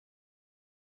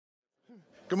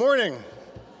Good morning.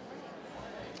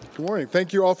 Good morning.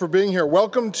 Thank you all for being here.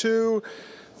 Welcome to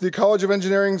the College of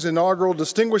Engineering's inaugural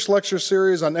Distinguished Lecture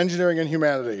Series on Engineering and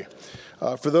Humanity.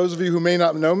 For those of you who may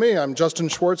not know me, I'm Justin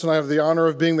Schwartz, and I have the honor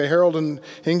of being the Harold and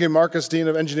Inge Marcus Dean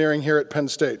of Engineering here at Penn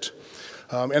State.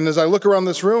 And as I look around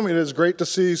this room, it is great to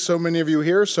see so many of you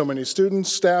here, so many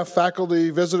students, staff, faculty,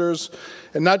 visitors,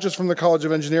 and not just from the College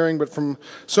of Engineering, but from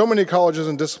so many colleges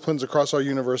and disciplines across our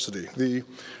university. The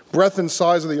breadth and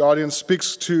size of the audience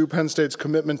speaks to Penn State's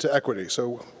commitment to equity.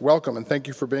 So welcome, and thank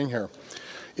you for being here.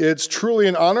 It's truly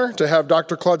an honor to have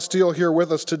Dr. Claude Steele here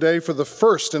with us today for the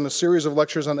first in a series of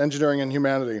lectures on engineering and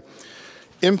humanity.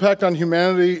 Impact on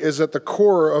humanity is at the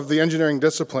core of the engineering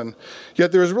discipline,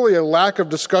 yet there is really a lack of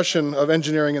discussion of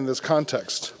engineering in this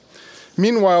context.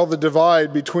 Meanwhile, the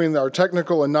divide between our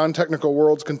technical and non-technical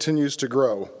worlds continues to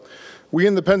grow. We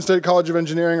in the Penn State College of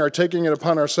Engineering are taking it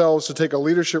upon ourselves to take a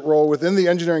leadership role within the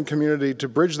engineering community to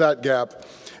bridge that gap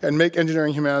and make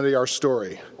engineering humanity our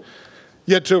story.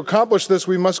 Yet to accomplish this,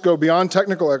 we must go beyond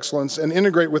technical excellence and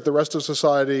integrate with the rest of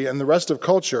society and the rest of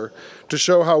culture to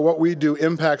show how what we do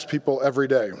impacts people every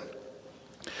day.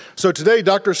 So today,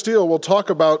 Dr. Steele will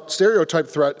talk about stereotype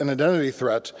threat and identity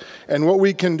threat and what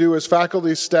we can do as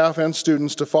faculty, staff, and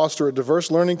students to foster a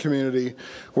diverse learning community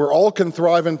where all can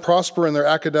thrive and prosper in their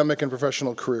academic and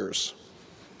professional careers.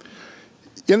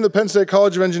 In the Penn State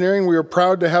College of Engineering, we are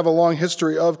proud to have a long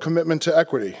history of commitment to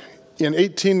equity. In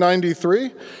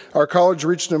 1893, our college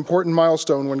reached an important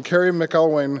milestone when Carrie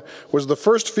McElwain was the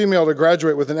first female to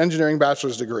graduate with an engineering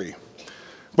bachelor's degree.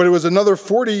 But it was another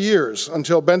 40 years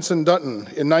until Benson Dutton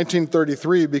in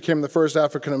 1933 became the first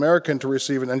African American to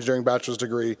receive an engineering bachelor's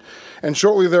degree. And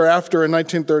shortly thereafter, in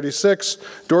 1936,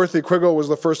 Dorothy Quiggle was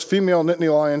the first female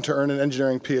Nittany Lion to earn an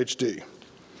engineering PhD.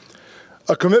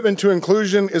 A commitment to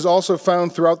inclusion is also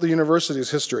found throughout the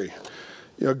university's history.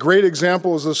 A great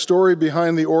example is the story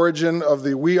behind the origin of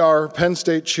the We Are Penn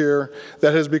State cheer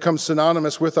that has become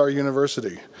synonymous with our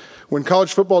university. When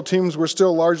college football teams were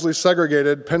still largely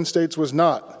segregated, Penn State's was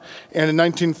not. And in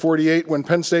 1948, when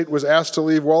Penn State was asked to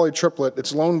leave Wally Triplett,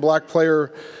 its lone black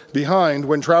player, behind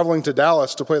when traveling to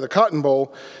Dallas to play the Cotton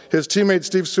Bowl, his teammate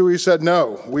Steve Suey said,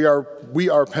 "No, we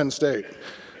are Penn State."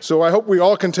 So I hope we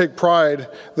all can take pride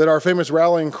that our famous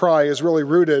rallying cry is really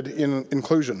rooted in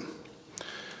inclusion.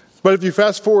 But if you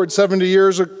fast forward 70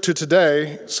 years to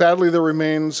today, sadly there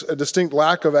remains a distinct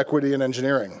lack of equity in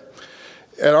engineering.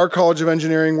 At our College of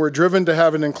Engineering, we're driven to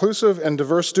have an inclusive and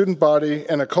diverse student body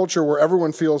and a culture where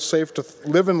everyone feels safe to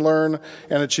live and learn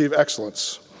and achieve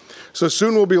excellence. So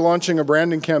soon we'll be launching a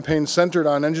branding campaign centered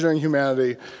on engineering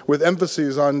humanity with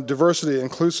emphases on diversity,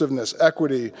 inclusiveness,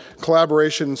 equity,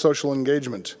 collaboration, and social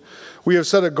engagement. We have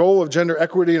set a goal of gender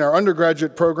equity in our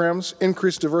undergraduate programs,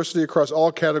 increase diversity across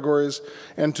all categories,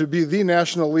 and to be the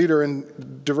national leader in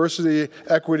diversity,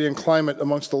 equity, and climate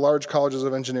amongst the large colleges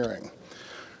of engineering.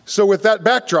 So with that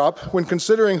backdrop, when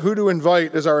considering who to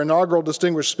invite as our inaugural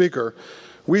distinguished speaker,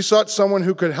 we sought someone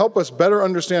who could help us better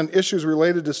understand issues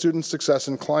related to student success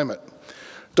and climate.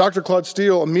 Dr. Claude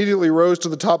Steele immediately rose to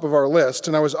the top of our list,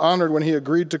 and I was honored when he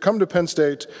agreed to come to Penn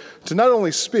State to not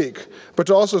only speak, but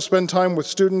to also spend time with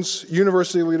students,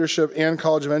 university leadership, and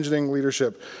College of Engineering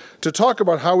leadership to talk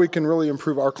about how we can really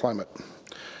improve our climate.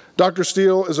 Dr.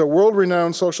 Steele is a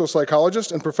world-renowned social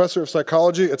psychologist and professor of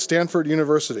psychology at Stanford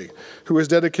University, who has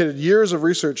dedicated years of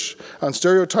research on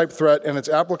stereotype threat and its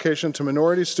application to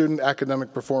minority student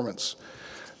academic performance.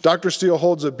 Dr. Steele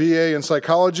holds a BA in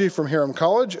psychology from Hiram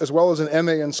College, as well as an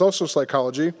MA in social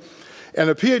psychology, and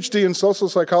a PhD in social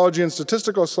psychology and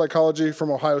statistical psychology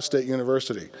from Ohio State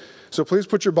University. So please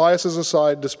put your biases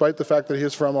aside, despite the fact that he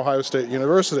is from Ohio State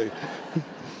University.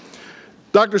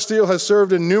 Dr. Steele has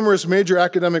served in numerous major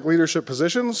academic leadership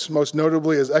positions, most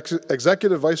notably as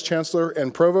Executive Vice Chancellor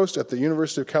and Provost at the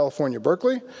University of California,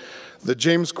 Berkeley, the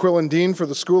James Quillen Dean for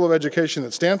the School of Education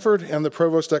at Stanford, and the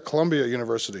Provost at Columbia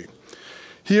University.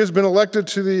 He has been elected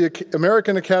to the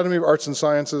American Academy of Arts and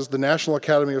Sciences, the National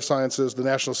Academy of Sciences, the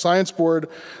National Science Board,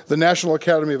 the National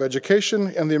Academy of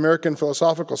Education, and the American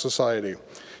Philosophical Society.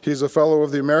 He is a fellow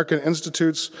of the American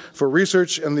Institutes for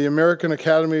Research and the American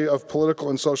Academy of Political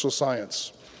and Social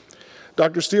Science.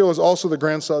 Dr. Steele is also the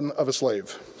grandson of a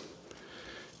slave.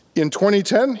 In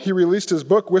 2010, he released his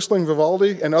book, Whistling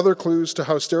Vivaldi and Other Clues to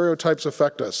How Stereotypes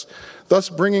Affect Us, thus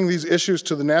bringing these issues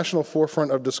to the national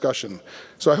forefront of discussion.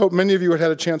 So I hope many of you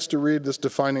had a chance to read this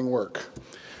defining work.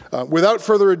 Without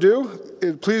further ado,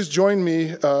 please join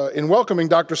me in welcoming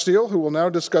Dr. Steele, who will now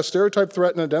discuss stereotype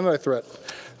threat and identity threat,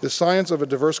 the science of a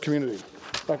diverse community.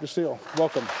 Dr. Steele,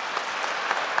 welcome.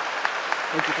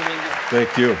 Thank you for being here.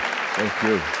 Thank you. Thank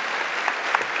you.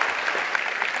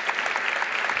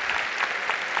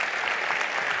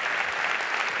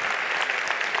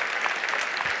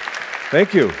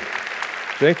 Thank you.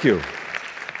 Thank you.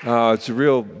 It's a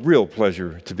real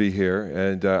pleasure to be here,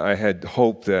 and I had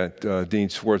hoped that Dean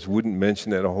Swartz wouldn't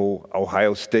mention that whole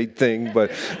Ohio State thing,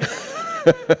 but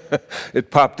it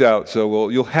popped out, so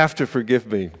you'll have to forgive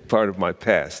me, part of my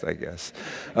past, I guess.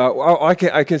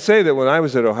 I can say that when I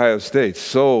was at Ohio State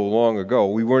so long ago,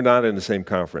 we were not in the same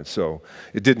conference, so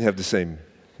it didn't have the same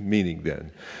meaning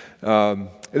then.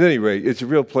 At any rate, it's a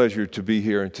real pleasure to be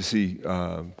here and to see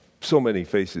so many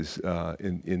faces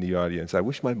in the audience. I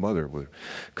wish my mother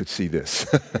could see this.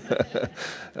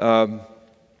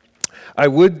 I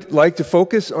would like to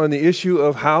focus on the issue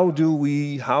of how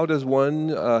does one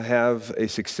have a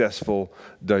successful,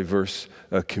 diverse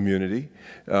community.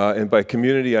 And by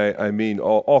community, I mean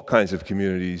all kinds of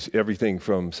communities, everything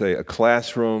from, say, a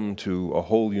classroom to a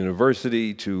whole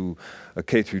university to a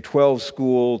K-12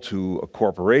 school to a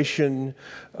corporation,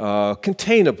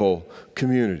 containable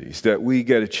communities that we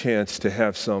get a chance to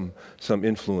have some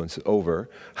influence over.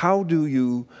 How do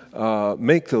you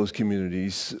make those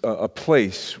communities a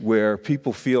place where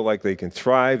people feel like they can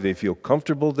thrive, they feel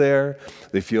comfortable there,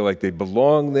 they feel like they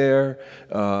belong there,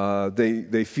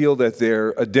 they feel that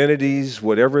their identities,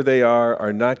 whatever they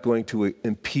are not going to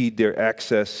impede their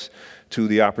access to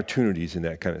the opportunities in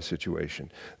that kind of situation.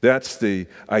 That's the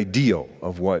ideal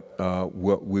of what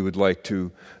we would like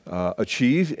to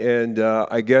achieve. And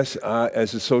I guess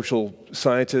as a social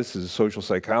scientist, as a social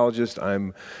psychologist,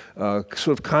 I'm sort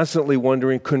of constantly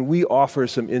wondering, can we offer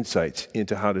some insights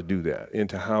into how to do that,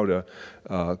 into how to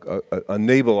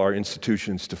enable our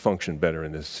institutions to function better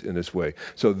in this way.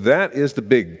 So that is the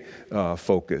big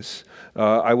focus.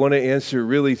 I want to answer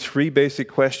really three basic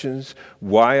questions: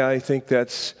 why I think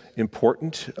that's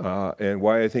important and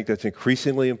why I think that's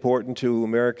increasingly important to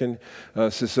American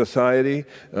society.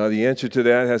 The answer to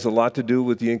that has a lot to do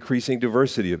with the increasing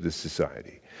diversity of this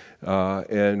society.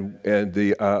 And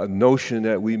the notion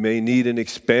that we may need an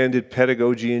expanded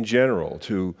pedagogy in general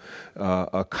to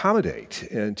accommodate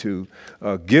and to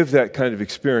give that kind of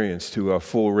experience to a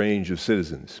full range of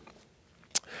citizens.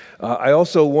 I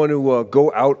also want to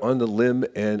go out on the limb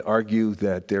and argue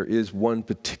that there is one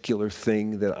particular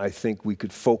thing that I think we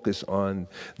could focus on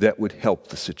that would help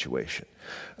the situation.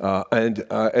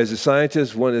 As a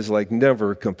scientist, one is like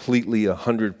never completely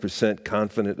 100%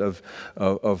 confident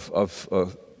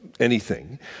of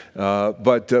anything,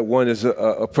 but one is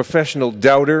a professional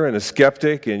doubter and a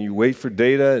skeptic, and you wait for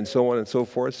data and so on and so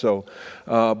forth. So,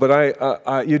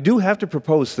 but you do have to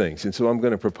propose things, and so I'm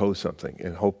going to propose something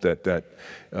and hope that that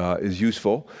is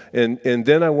useful. And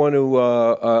then I want to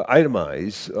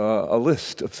itemize a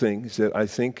list of things that I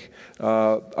think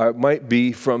might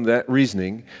be, from that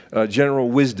reasoning, general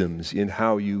wisdoms in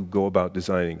how you go about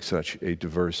designing such a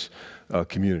diverse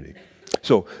community.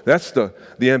 So that's the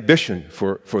ambition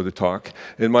for the talk.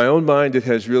 In my own mind, it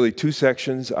has really two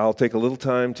sections. I'll take a little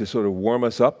time to sort of warm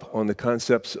us up on the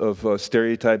concepts of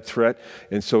stereotype threat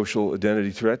and social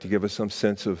identity threat to give us some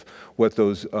sense of what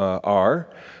those are.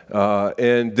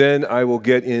 And then I will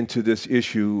get into this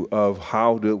issue of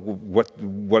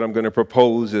what I'm going to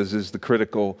propose as is the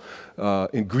critical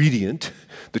ingredient,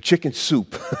 the chicken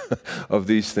soup of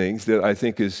these things that I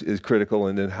think is critical,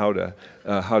 and then how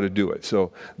to do it.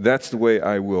 So that's the way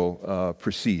I will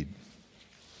proceed.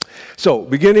 So,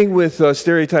 beginning with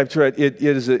stereotype threat,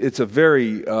 it's a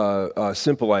very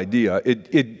simple idea.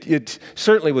 It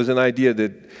certainly was an idea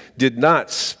that did not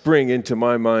spring into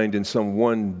my mind in some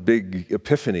one big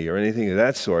epiphany or anything of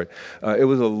that sort. It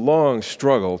was a long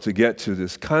struggle to get to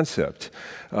this concept.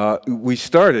 We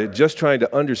started just trying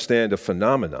to understand a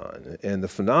phenomenon, and the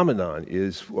phenomenon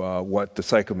is what the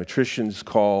psychometricians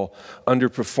call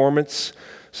underperformance.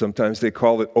 Sometimes they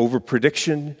call it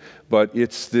overprediction, but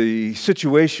it's the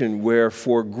situation where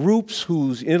for groups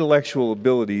whose intellectual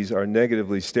abilities are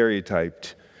negatively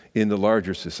stereotyped in the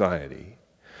larger society,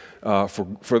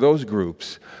 for those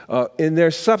groups, in their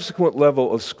subsequent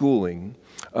level of schooling,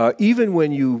 even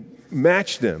when you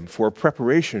match them for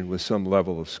preparation with some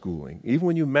level of schooling, even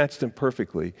when you match them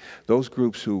perfectly, those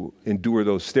groups who endure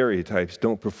those stereotypes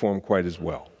don't perform quite as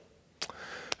well.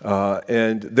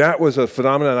 And that was a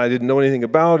phenomenon I didn't know anything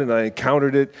about, and I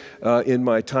encountered it in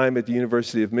my time at the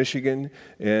University of Michigan,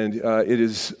 and it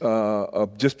is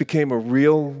just became a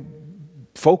real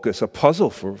focus, a puzzle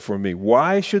for me.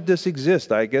 Why should this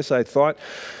exist? I guess I thought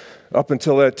up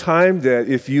until that time that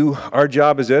our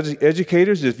job as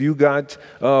educators, if you got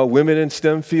women in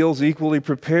STEM fields equally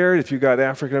prepared, if you got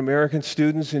African American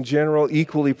students in general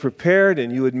equally prepared,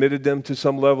 and you admitted them to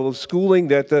some level of schooling,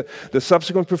 that the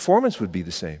subsequent performance would be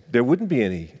the same. There wouldn't be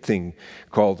anything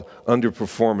called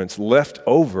underperformance left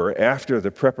over after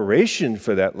the preparation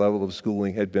for that level of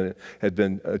schooling had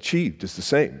been achieved. It's the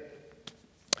same.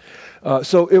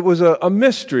 So it was a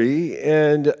mystery,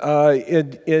 and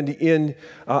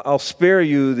I'll spare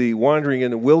you the wandering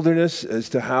in the wilderness as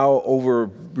to how over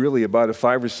really about a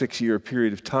 5 or 6 year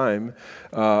period of time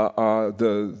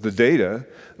the data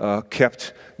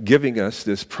kept giving us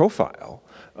this profile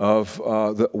of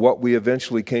what we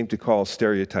eventually came to call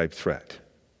stereotype threat.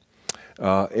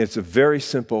 It's a very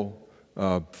simple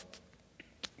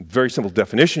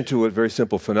definition to it, very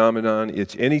simple phenomenon.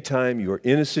 It's anytime you're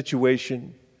in a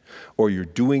situation or you're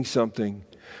doing something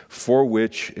for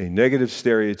which a negative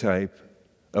stereotype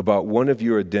about one of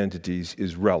your identities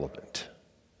is relevant.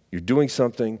 You're doing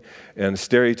something and a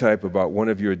stereotype about one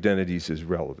of your identities is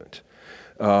relevant.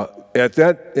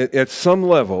 At some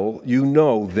level, you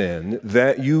know then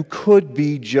that you could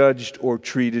be judged or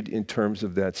treated in terms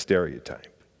of that stereotype.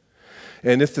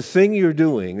 And if the thing you're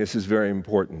doing, this is very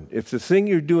important, if the thing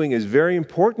you're doing is very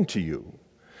important to you,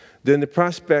 then the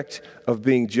prospect of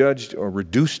being judged or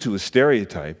reduced to a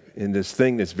stereotype in this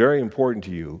thing that's very important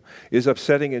to you is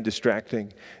upsetting and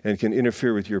distracting and can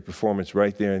interfere with your performance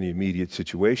right there in the immediate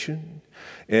situation.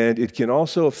 And it can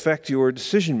also affect your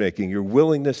decision-making, your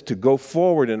willingness to go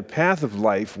forward in a path of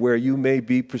life where you may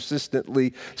be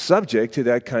persistently subject to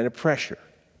that kind of pressure.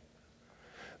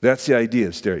 That's the idea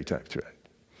of stereotype threat.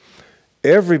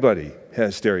 Everybody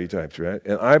has stereotype threat,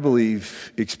 and I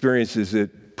believe experiences it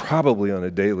probably on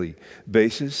a daily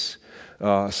basis.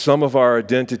 Some of our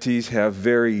identities have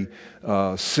very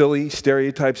silly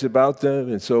stereotypes about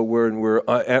them, and so we're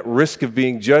at risk of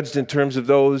being judged in terms of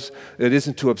those. It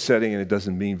isn't too upsetting, and it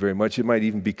doesn't mean very much. It might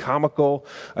even be comical.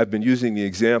 I've been using the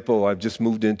example, I've just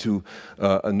moved into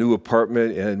a new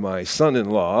apartment, and my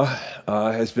son-in-law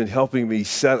has been helping me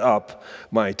set up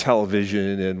my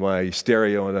television and my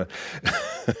stereo and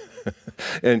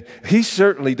and he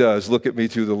certainly does look at me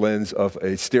through the lens of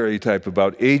a stereotype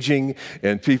about aging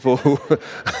and people who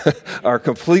are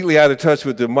completely out of touch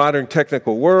with the modern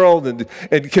technical world and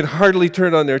can hardly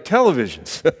turn on their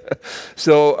televisions.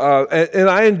 So, and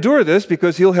I endure this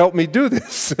because he'll help me do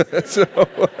this. So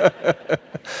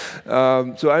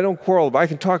I don't quarrel. I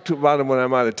can talk about him when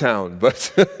I'm out of town.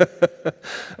 But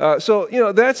so,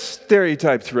 that's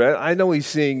stereotype threat. I know he's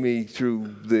seeing me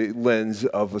through the lens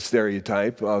of a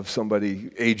stereotype of somebody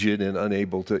aged and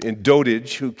unable to, in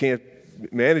dotage, who can't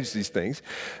manage these things.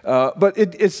 But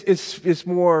it's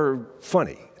more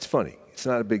funny. It's funny. It's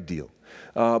not a big deal.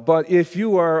 But if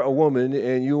you are a woman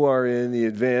and you are in the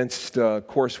advanced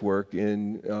coursework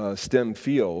in STEM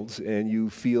fields and you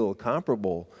feel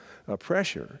comparable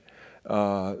pressure,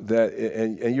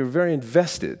 and you're very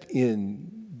invested in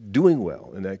doing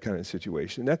well in that kind of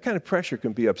situation, that kind of pressure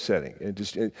can be upsetting and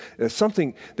just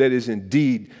something that is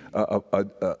indeed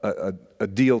a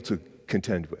deal to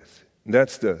contend with. And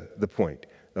that's the point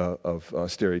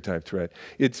of stereotype threat.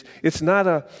 It's not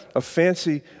a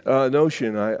fancy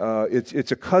notion.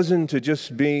 It's a cousin to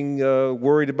just being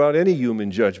worried about any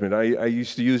human judgment. I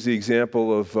used to use the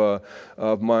example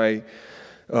of my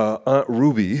Aunt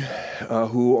Ruby,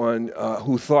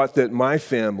 who thought that my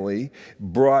family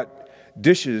brought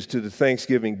dishes to the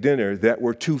Thanksgiving dinner that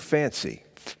were too fancy.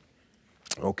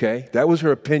 Okay? That was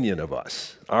her opinion of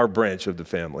us, our branch of the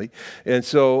family. And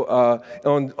so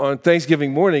on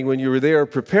Thanksgiving morning, when you were there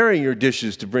preparing your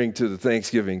dishes to bring to the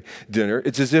Thanksgiving dinner,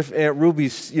 it's as if Aunt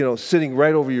Ruby's, sitting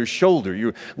right over your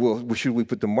shoulder. Well, should we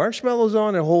put the marshmallows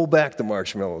on or hold back the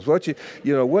marshmallows?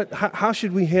 How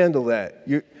should we handle that?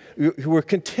 We're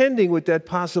contending with that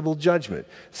possible judgment.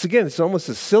 It's almost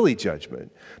a silly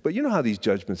judgment, but you know how these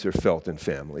judgments are felt in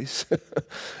families.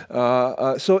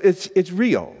 So it's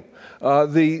real.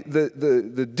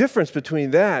 The difference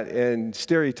between that and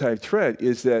stereotype threat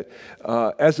is that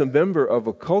as a member of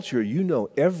a culture,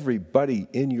 everybody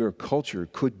in your culture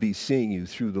could be seeing you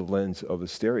through the lens of a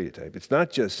stereotype. It's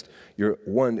not just your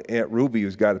one Aunt Ruby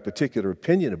who's got a particular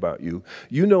opinion about you.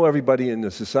 Everybody in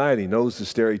the society knows the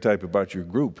stereotype about your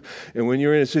group. And when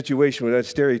you're in a situation where that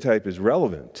stereotype is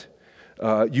relevant,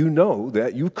 you know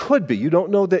that you could be. You don't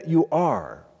know that you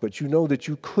are, but you know that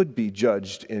you could be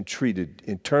judged and treated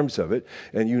in terms of it,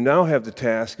 and you now have the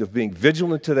task of being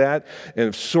vigilant to that and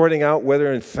of sorting out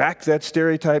whether in fact that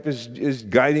stereotype is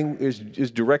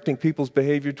directing people's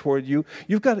behavior toward you.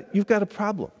 You've got a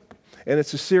problem, and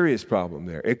it's a serious problem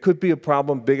there. It could be a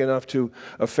problem big enough to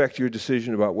affect your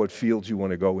decision about what fields you want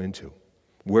to go into,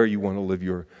 where you want to live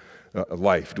your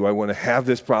life. Do I want to have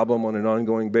this problem on an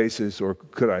ongoing basis, or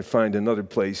could I find another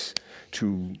place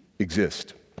to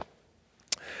exist?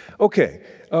 Okay,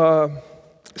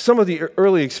 some of the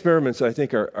early experiments I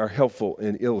think are helpful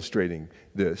in illustrating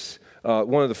this.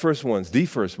 One of the first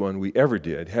one we ever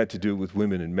did had to do with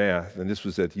women in math, and this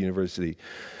was at the University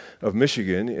of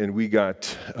Michigan, and we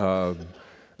got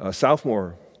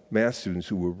sophomore math students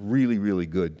who were really, really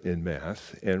good in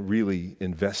math and really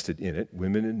invested in it,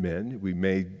 women and men. We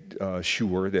made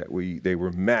sure that they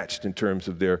were matched in terms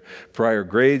of their prior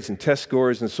grades and test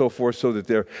scores and so forth, so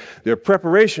that their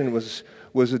preparation was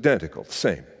identical, the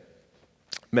same,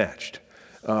 matched.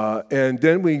 And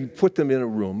then we put them in a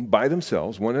room by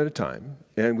themselves, one at a time,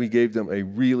 and we gave them a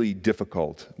really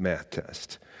difficult math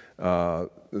test.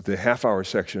 The half-hour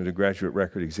section of the graduate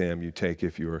record exam you take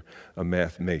if you're a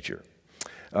math major.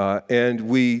 And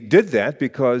we did that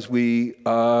because we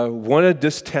wanted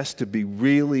this test to be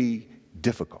really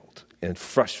difficult and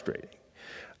frustrating.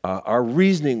 Our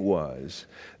reasoning was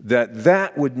that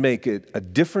that would make it a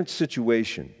different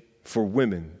situation for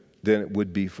women than it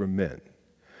would be for men.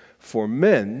 For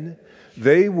men,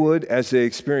 they would, as they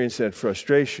experience that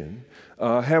frustration,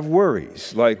 have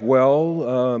worries like,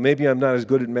 well, maybe I'm not as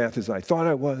good at math as I thought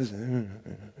I was.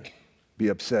 Be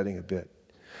upsetting a bit.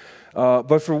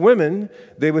 But for women,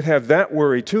 they would have that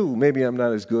worry too. Maybe I'm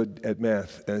not as good at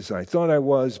math as I thought I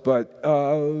was, but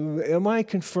am I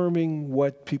confirming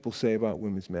what people say about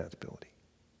women's math ability?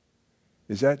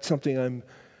 Is that something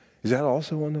is that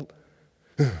also on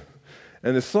the...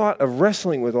 And the thought of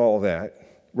wrestling with all that,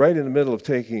 right in the middle of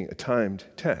taking a timed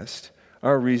test,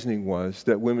 our reasoning was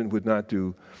that women would not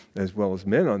do as well as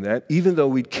men on that, even though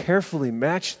we'd carefully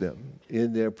matched them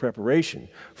in their preparation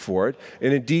for it.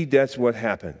 And indeed, that's what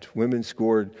happened. Women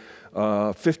scored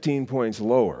 15 points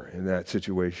lower in that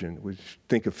situation. Which,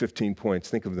 think of 15 points,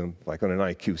 think of them like on an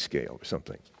IQ scale or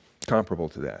something comparable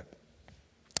to that.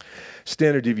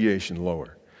 Standard deviation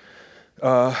lower.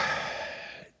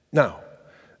 Now,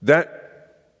 that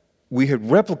we had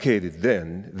replicated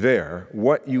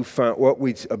what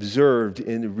we observed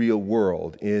in the real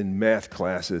world in math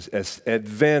classes, as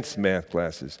advanced math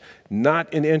classes,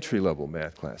 not in entry-level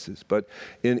math classes, but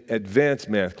in advanced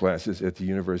math classes at the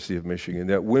University of Michigan,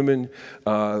 that women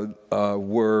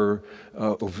were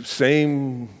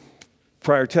same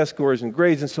prior test scores and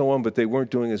grades and so on, but they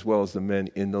weren't doing as well as the men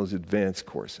in those advanced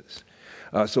courses.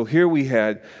 So here we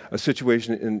had a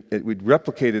situation, we'd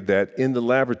replicated that in the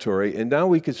laboratory, and now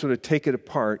we could sort of take it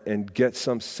apart and get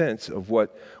some sense of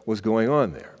what was going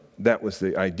on there. That was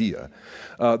the idea.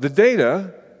 The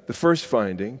data, the first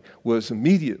finding, was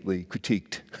immediately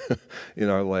critiqued in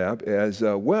our lab as,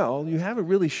 well, you haven't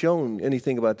really shown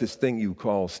anything about this thing you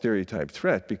call stereotype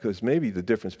threat, because maybe the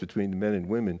difference between the men and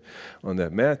women on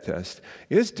that math test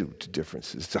is due to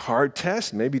differences. It's a hard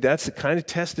test. Maybe that's the kind of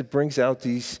test that brings out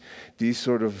these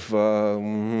sort of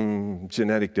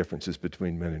genetic differences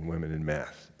between men and women in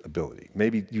math ability.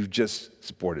 Maybe you've just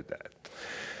supported that.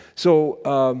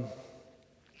 So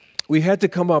we had to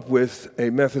come up with a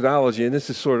methodology, and this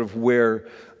is sort of where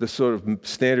the sort of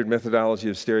standard methodology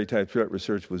of stereotype threat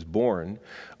research was born.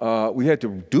 We had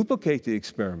to duplicate the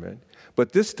experiment,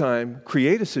 but this time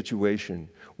create a situation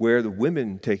where the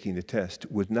women taking the test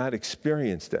would not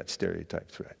experience that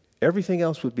stereotype threat. Everything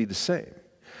else would be the same,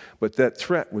 but that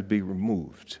threat would be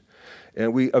removed.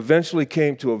 And we eventually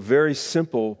came to a very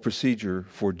simple procedure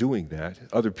for doing that.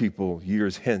 Other people,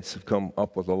 years hence, have come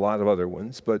up with a lot of other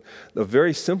ones, but the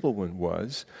very simple one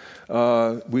was,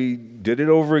 we did it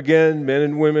over again, men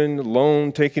and women,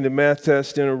 alone, taking the math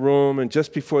test in a room, and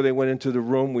just before they went into the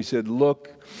room, we said, look,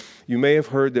 you may have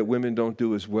heard that women don't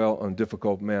do as well on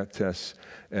difficult math tests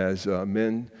as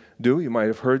men do. You might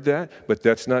have heard that, but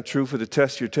that's not true for the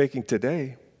test you're taking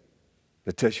today.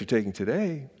 The test you're taking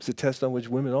today is a test on which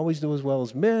women always do as well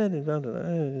as men.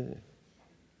 And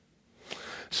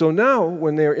so now,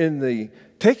 when they're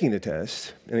taking the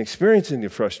test and experiencing the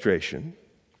frustration,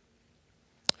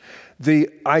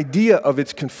 the idea of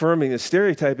its confirming the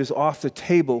stereotype is off the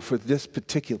table for this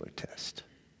particular test.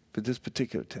 For this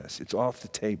particular test, it's off the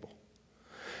table.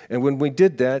 And when we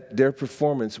did that, their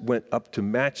performance went up to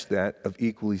match that of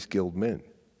equally skilled men.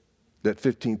 That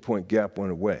 15-point gap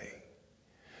went away.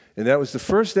 And that was the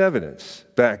first evidence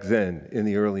back then in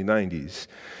the early 90s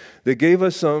that gave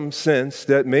us some sense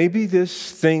that maybe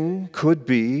this thing could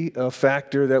be a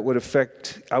factor that would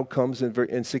affect outcomes in very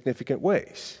insignificant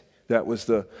ways. That was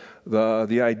the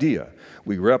idea.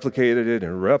 We replicated it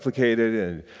and replicated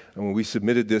it, and when we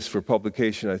submitted this for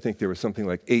publication, I think there were something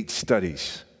like 8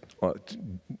 studies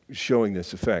showing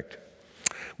this effect.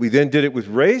 We then did it with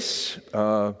race.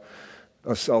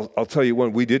 I'll tell you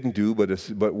one we didn't do,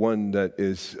 but one that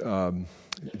is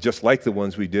just like the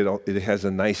ones we did. It has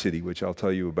a nicety, which I'll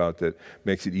tell you about, that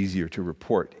makes it easier to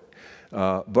report.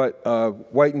 But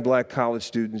white and black college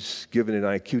students given an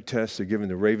IQ test, they're given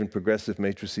the Raven Progressive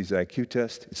Matrices IQ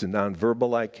test. It's a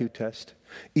nonverbal IQ test.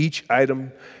 Each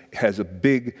item has a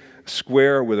big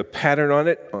square with a pattern on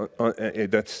it.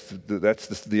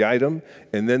 That's the item.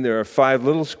 And then there are 5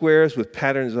 little squares with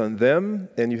patterns on them,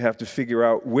 and you have to figure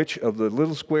out which of the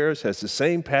little squares has the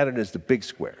same pattern as the big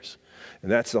squares.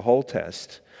 And that's the whole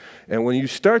test. And when you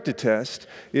start the test,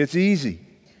 it's easy.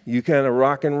 You kind of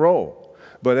rock and roll.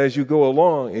 But as you go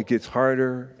along, it gets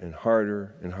harder and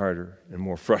harder and harder and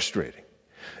more frustrating.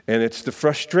 And it's the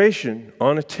frustration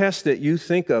on a test that you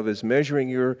think of as measuring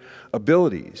your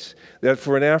abilities that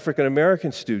for an African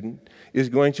American student is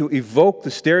going to evoke the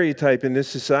stereotype in this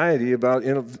society about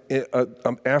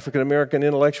African American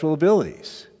intellectual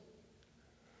abilities.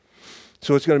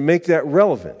 So it's going to make that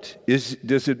relevant.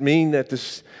 Does it mean that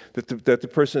the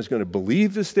person is going to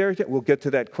believe the stereotype? We'll get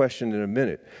to that question in a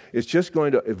minute. It's just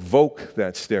going to evoke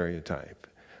that stereotype.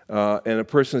 And a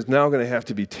person is now going to have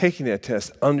to be taking that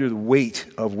test under the weight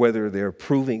of whether they're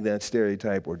proving that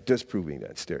stereotype or disproving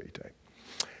that stereotype.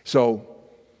 So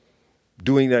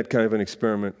doing that kind of an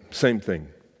experiment, same thing.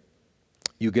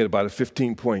 You get about a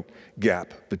 15-point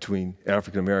gap between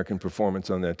African American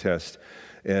performance on that test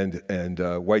and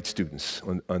white students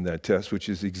on that test, which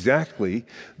is exactly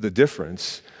the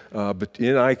difference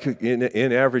in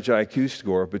average IQ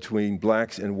score between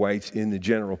blacks and whites in the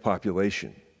general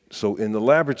population. So in the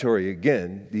laboratory,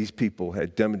 again, these people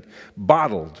had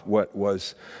bottled what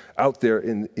was out there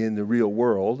in the real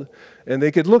world, and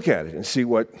they could look at it and see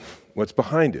what's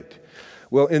behind it.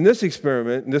 Well, in this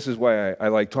experiment, and this is why I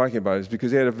like talking about it, is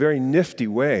because they had a very nifty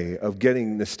way of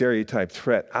getting the stereotype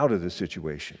threat out of the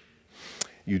situation.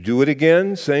 You do it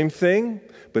again, same thing,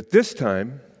 but this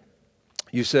time,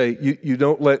 you say, you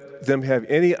don't let them have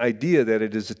any idea that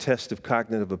it is a test of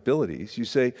cognitive abilities. You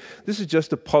say, this is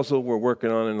just a puzzle we're working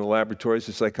on in the laboratory. It's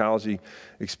a psychology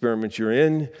experiment you're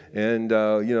in, and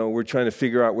we're trying to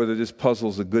figure out whether this puzzle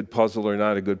is a good puzzle or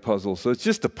not a good puzzle. So it's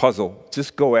just a puzzle.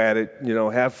 Just go at it,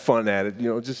 have fun at it,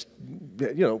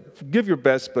 give your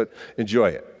best, but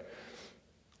enjoy it.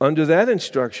 Under that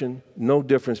instruction, no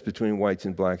difference between whites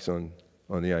and blacks on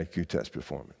the IQ test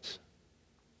performance.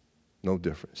 No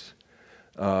difference.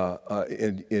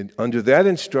 Under that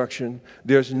instruction,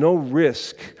 there's no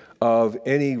risk of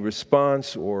any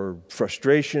response or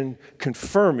frustration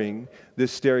confirming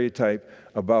this stereotype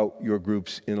about your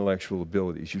group's intellectual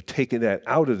abilities. You've taken that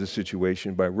out of the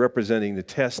situation by representing the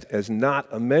test as not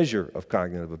a measure of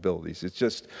cognitive abilities. It's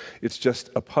just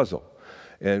a puzzle.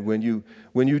 And when you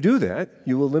do that,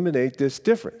 you eliminate this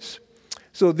difference.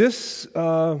 So this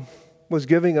was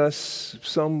giving us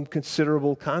some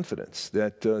considerable confidence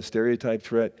that stereotype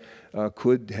threat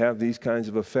could have these kinds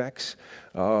of effects.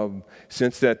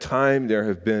 Since that time, there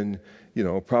have been,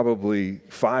 probably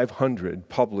 500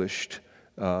 published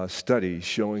studies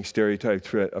showing stereotype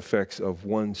threat effects of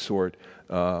one sort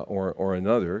or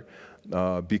another.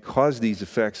 Because these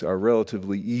effects are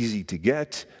relatively easy to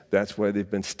get, that's why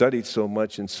they've been studied so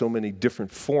much in so many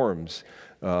different forms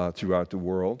throughout the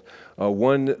world.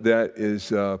 One that is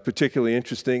particularly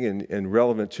interesting and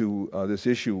relevant to this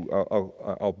issue,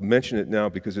 I'll mention it now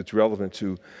because it's relevant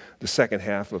to the second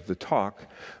half of the talk,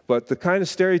 but the kind of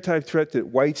stereotype threat that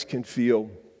whites can feel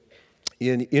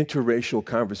in interracial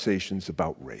conversations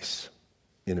about race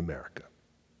in America.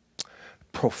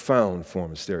 Profound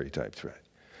form of stereotype threat.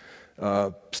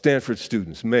 Stanford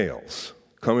students, males,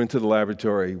 come into the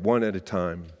laboratory one at a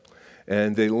time,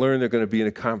 and they learn they're going to be in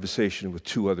a conversation with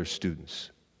 2 other students.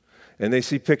 And they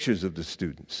see pictures of the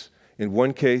students. In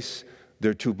one case,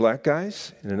 they're 2 black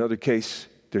guys. In another case,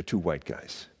 they're 2 white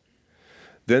guys.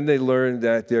 Then they learn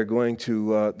that they're going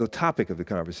to, the topic of the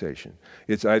conversation,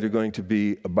 it's either going to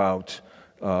be about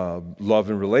love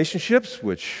and relationships,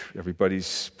 which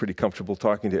everybody's pretty comfortable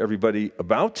talking to everybody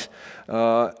about,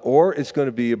 or it's going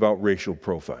to be about racial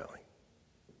profiling.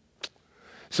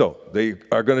 So they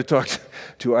are going to talk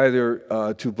to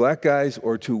either 2 black guys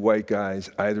or 2 white guys,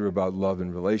 either about love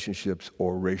and relationships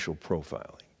or racial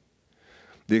profiling.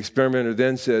 The experimenter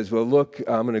then says, well, look,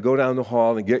 I'm going to go down the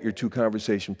hall and get your 2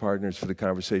 conversation partners for the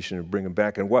conversation and bring them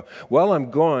back. And while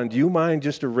I'm gone, do you mind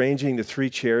just arranging the 3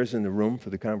 chairs in the room for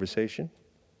the conversation?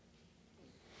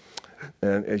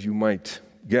 And as you might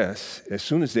guess, as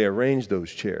soon as they arrange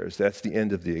those chairs, that's the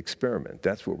end of the experiment.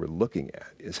 That's what we're looking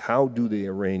at, is how do they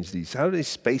arrange these? How do they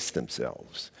space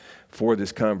themselves for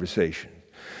this conversation?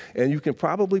 And you can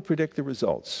probably predict the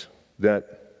results,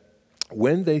 that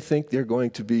when they think they're going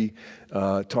to be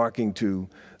talking to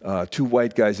 2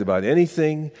 white guys about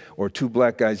anything or 2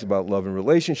 black guys about love and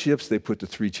relationships, they put the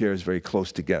 3 chairs very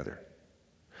close together.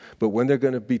 But when they're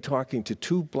going to be talking to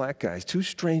 2 black guys, 2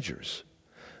 strangers,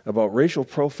 about racial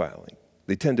profiling,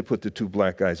 they tend to put the 2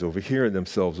 black guys over here and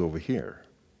themselves over here.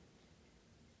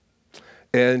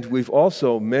 And we've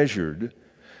also measured,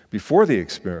 before the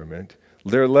experiment,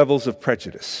 their levels of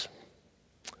prejudice.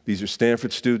 These are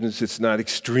Stanford students. It's not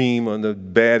extreme on the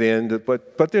bad end,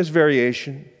 but there's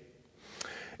variation.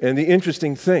 And the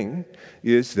interesting thing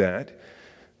is that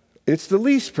it's the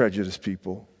least prejudiced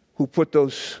people who put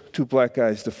those two black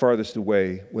guys the farthest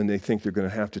away when they think they're going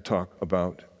to have to talk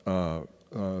about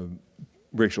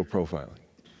racial profiling.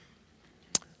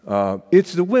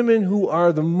 It's the women who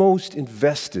are the most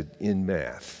invested in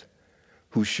math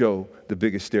who show the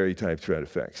biggest stereotype threat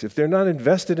effects. If they're not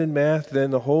invested in math,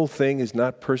 then the whole thing is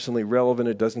not personally relevant.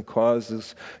 It doesn't cause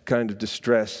this kind of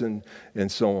distress and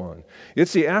so on.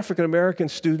 It's the African American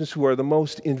students who are the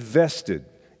most invested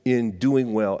in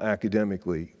doing well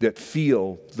academically that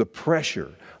feel the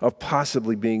pressure of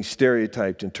possibly being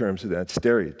stereotyped in terms of that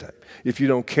stereotype. If you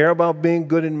don't care about being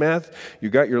good in math, you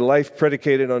got your life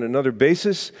predicated on another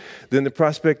basis, then the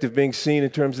prospect of being seen in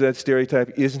terms of that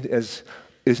stereotype isn't as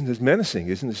menacing,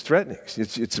 isn't as threatening.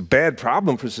 It's a bad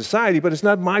problem for society, but it's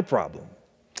not my problem.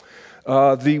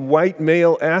 The white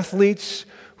male athletes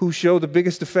who show the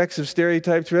biggest effects of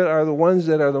stereotype threat are the ones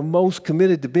that are the most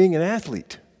committed to being an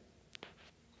athlete.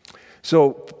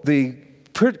 So the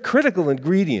critical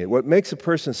ingredient, what makes a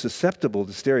person susceptible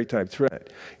to stereotype threat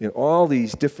in all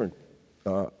these different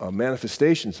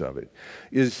manifestations of it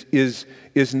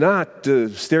is not the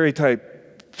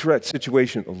stereotype threat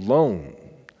situation alone.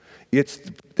 It's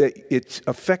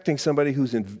affecting somebody who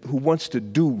wants to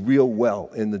do real well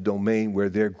in the domain where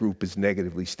their group is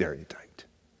negatively stereotyped.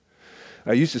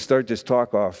 I used to start this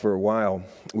talk off for a while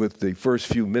with the first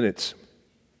few minutes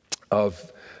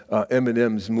of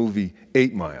Eminem's movie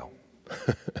 8 Mile.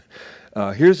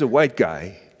 Here's a white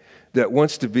guy that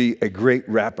wants to be a great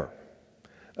rapper.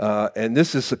 And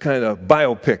this is a kind of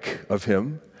biopic of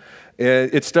him.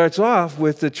 And it starts off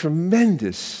with the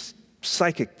tremendous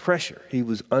psychic pressure he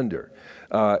was under.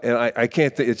 And I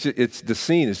can't think, the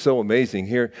scene is so amazing.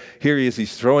 Here he is,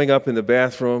 he's throwing up in the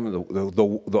bathroom,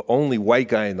 the only white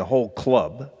guy in the whole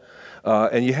club.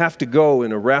 And you have to go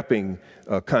in a rapping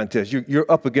contest. You're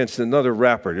up against another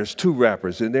rapper. There's two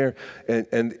rappers in there,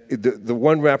 and the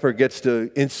one rapper gets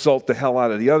to insult the hell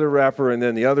out of the other rapper, and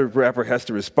then the other rapper has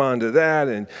to respond to that,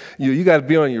 and you got to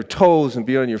be on your toes and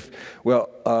be on your,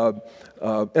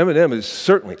 Eminem is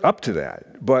certainly up to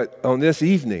that, but on this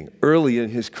evening, early in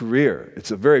his career,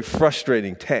 it's a very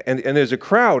frustrating task, and there's a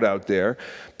crowd out there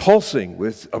pulsing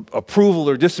with approval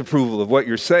or disapproval of what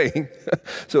you're saying.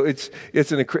 So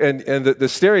the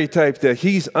stereotype that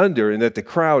he's under and that the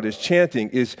crowd is chanting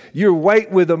is, "You're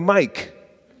white with a mic.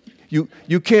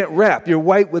 You can't rap. You're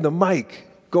white with a mic.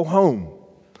 Go home."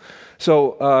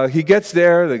 So he gets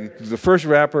there. The first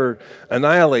rapper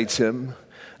annihilates him.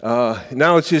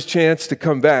 Now it's his chance to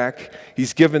come back.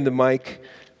 He's given the mic.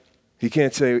 He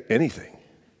can't say anything.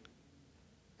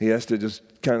 He has to just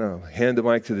kind of hand the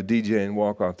mic to the DJ and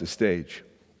walk off the stage.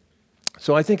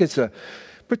 So I think it's a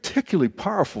particularly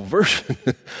powerful version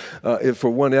for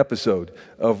one episode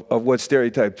of what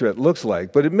stereotype threat looks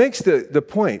like. But it makes the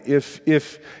point, if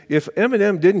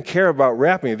Eminem didn't care about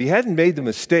rapping, if he hadn't made the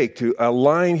mistake to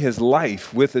align his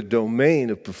life with a domain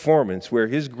of performance where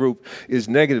his group is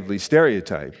negatively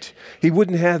stereotyped, he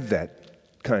wouldn't have that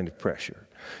kind of pressure.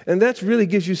 And that really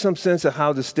gives you some sense of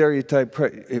how the stereotype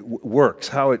works,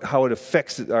 how it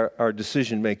affects our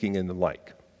decision-making and the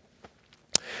like.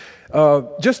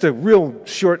 Just a real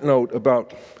short note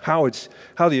about how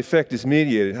the effect is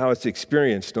mediated, how it's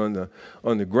experienced on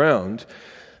the ground.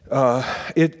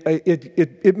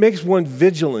 It makes one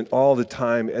vigilant all the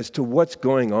time as to what's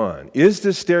going on. Is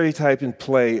the stereotype in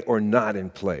play or not in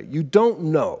play? You don't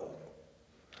know.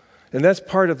 And that's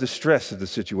part of the stress of the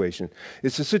situation.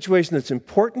 It's a situation that's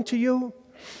important to you,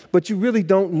 but you really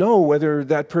don't know whether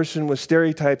that person was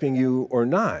stereotyping you or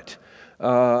not.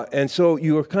 And so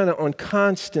you are kind of on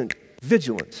constant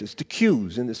vigilance as to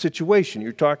cues in the situation.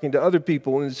 You're talking to other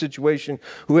people in the situation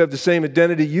who have the same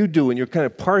identity you do, and you're kind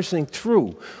of parsing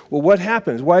through. Well, what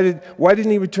happens? Why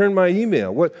didn't he return my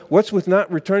email? What's with not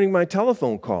returning my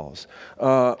telephone calls?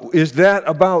 Is that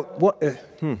about what?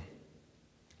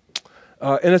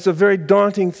 And it's a very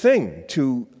daunting thing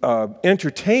to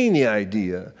entertain the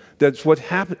idea that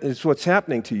what's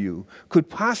happening to you could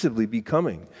possibly be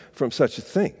coming from such a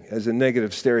thing as a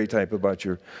negative stereotype about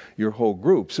your whole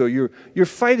group. So you're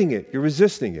fighting it, you're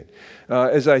resisting it.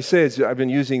 As I say, I've been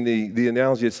using the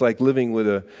analogy. It's like living with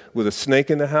a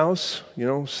snake in the house. You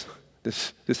know,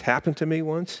 this happened to me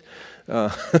once. Uh,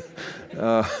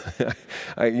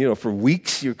 for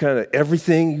weeks, you're kind of,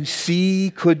 everything you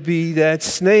see could be that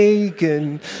snake,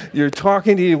 and you're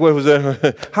talking to you, what was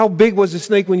that? How big was the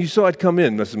snake when you saw it come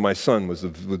in? This is my son was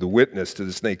the witness to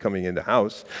the snake coming in the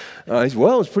house. He said,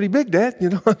 well, it was pretty big, Dad.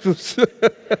 It was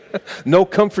no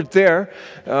comfort there.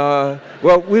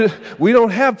 Well, we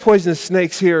don't have poisonous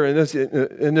snakes here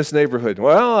in this neighborhood.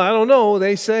 Well, I don't know.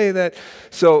 They say that.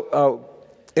 So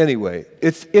anyway,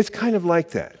 it's kind of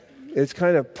like that. It's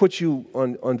kind of puts you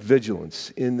on vigilance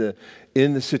in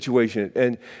the situation.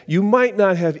 And you might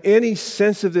not have any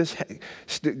sense of this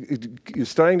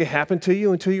starting to happen to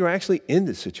you until you're actually in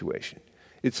the situation.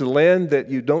 It's a land that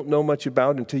you don't know much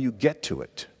about until you get to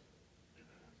it.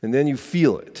 And then you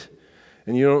feel it.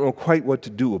 And you don't know quite what to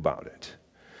do about it.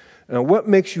 Now, what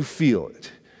makes you feel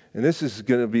it? And this is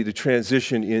going to be the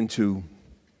transition into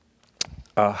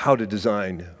how to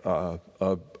design a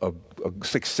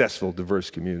successful, diverse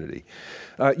community.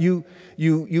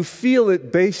 You feel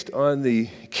it based on the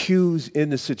cues in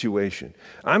the situation.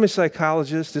 I'm a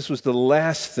psychologist. This was the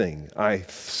last thing I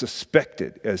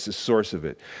suspected as the source of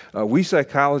it. We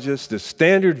psychologists, the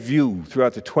standard view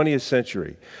throughout the 20th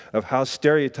century of how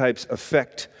stereotypes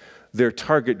affect their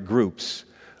target groups,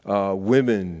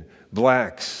 women,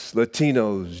 blacks,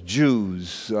 Latinos,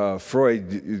 Jews,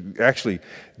 Freud, actually,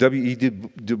 W.E.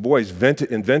 Du Bois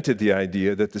invented the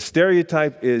idea that the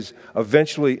stereotype is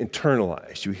eventually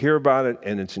internalized. You hear about it,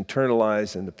 and it's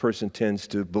internalized, and the person tends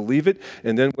to believe it,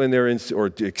 and then when they're in, or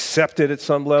to accept it at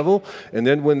some level, and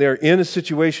then when they're in a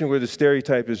situation where the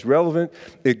stereotype is relevant,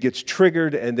 it gets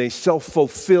triggered, and they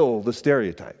self-fulfill the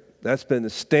stereotype. That's been the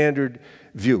standard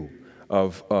view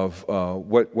of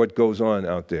what goes on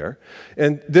out there.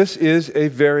 And this is a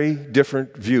very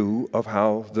different view of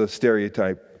how the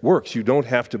stereotype works. You don't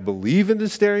have to believe in the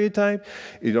stereotype.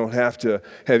 You don't have to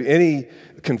have any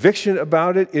conviction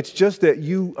about it. It's just that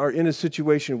you are in a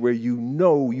situation where you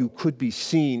know you could be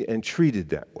seen and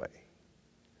treated that way.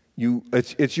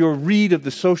 It's your read of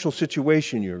the social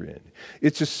situation you're in.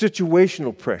 It's a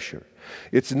situational pressure.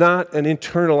 It's not an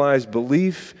internalized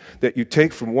belief that you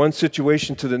take from one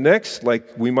situation to the next, like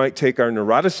we might take our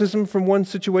neuroticism from one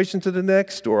situation to the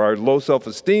next, or our low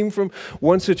self-esteem from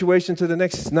one situation to the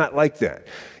next. It's not like that.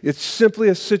 It's simply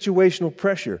a situational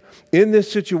pressure. In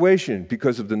this situation,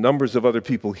 because of the numbers of other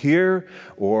people here,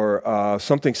 or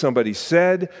something somebody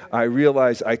said, I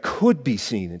realize I could be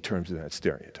seen in terms of that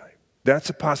stereotype.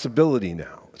 That's a possibility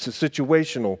now. It's a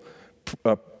situational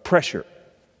pressure.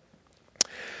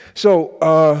 So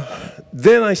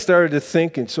then I started to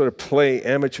think and sort of play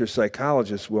amateur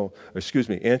psychologist,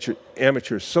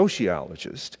 amateur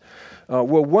sociologist.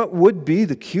 What would be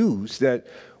the cues that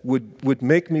would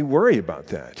make me worry about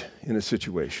that in a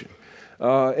situation?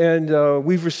 And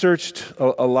we've researched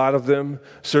a lot of them.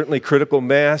 Certainly critical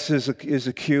mass is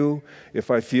a cue.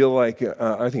 If I feel like,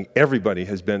 I think everybody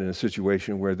has been in a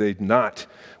situation where they've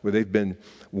been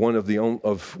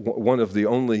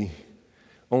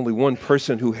only one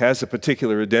person who has a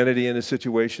particular identity in a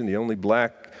situation, the only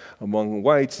black among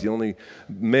whites, the only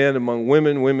man among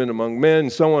women, women among men,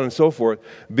 so on and so forth.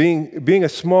 Being a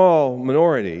small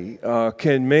minority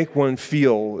can make one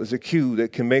feel, as a cue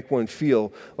that can make one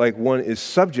feel like one is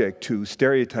subject to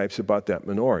stereotypes about that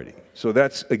minority. So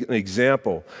that's an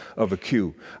example of a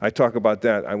cue. I talk about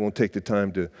that. I won't take the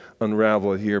time to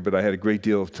unravel it here, but I had a great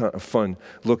deal of fun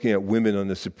looking at women on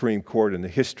the Supreme Court and the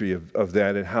history of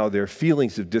that, and how their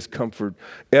feelings of discomfort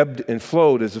ebbed and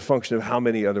flowed as a function of how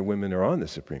many other women are on the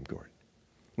Supreme Court.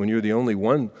 When you're the only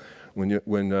one,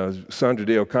 when Sandra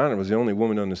Day O'Connor was the only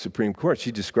woman on the Supreme Court,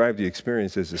 she described the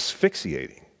experience as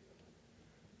asphyxiating.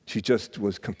 She just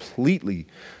was completely,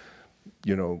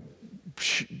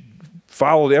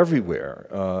 followed everywhere,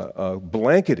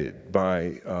 blanketed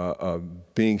by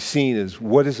being seen as,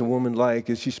 what is a woman like?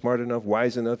 Is she smart enough,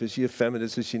 wise enough? Is she a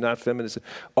feminist? Is she not feminist?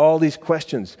 All these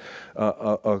questions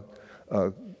were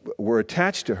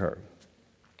attached to her.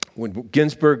 When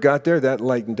Ginsburg got there, that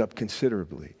lightened up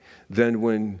considerably. Then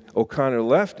when O'Connor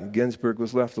left and Ginsburg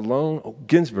was left alone,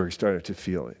 Ginsburg started to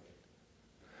feel it.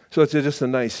 So it's just a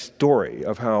nice story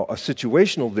of how a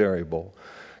situational variable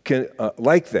can,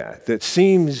 like that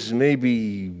seems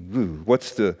maybe,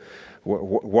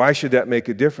 why should that make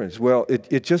a difference? Well,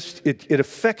 it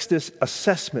affects this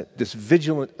assessment, this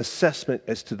vigilant assessment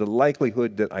as to the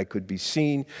likelihood that I could be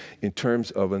seen in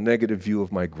terms of a negative view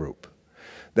of my group.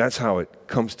 That's how it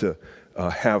comes to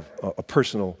have a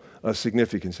personal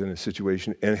significance in a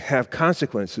situation and have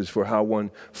consequences for how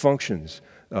one functions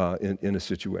in a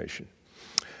situation.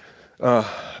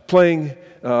 Playing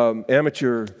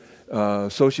amateur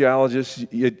sociologists,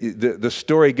 the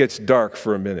story gets dark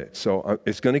for a minute. So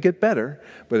it's going to get better,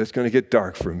 but it's going to get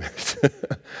dark for a minute.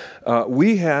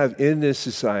 We have in this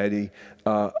society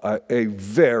a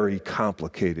very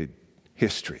complicated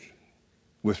history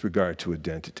with regard to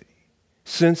identity.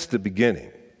 Since the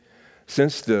beginning,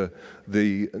 since the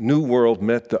New World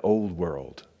met the Old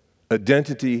World,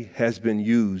 identity has been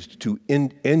used to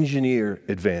engineer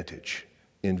advantage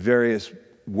in various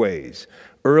ways.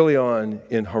 Early on,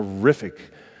 in horrific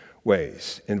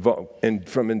ways, and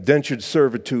from indentured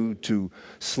servitude to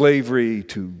slavery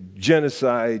to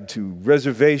genocide to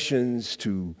reservations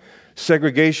to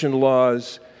segregation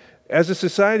laws. As a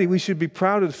society, we should be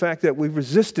proud of the fact that we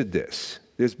resisted this.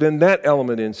 There's been that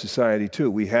element in society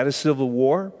too. We had a civil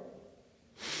war,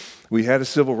 we had a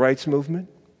civil rights movement,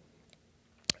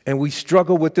 and we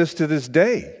struggle with this to this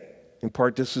day. In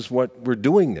part, this is what we're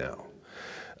doing now.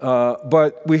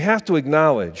 But we have to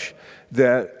acknowledge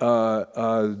that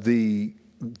the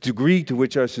degree to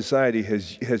which our society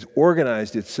has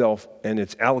organized itself and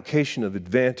its allocation of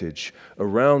advantage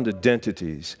around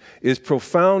identities is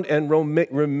profound and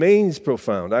remains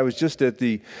profound. I was just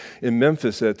in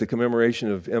Memphis at the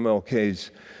commemoration of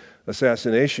MLK's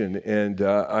assassination, and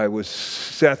I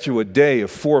sat through a day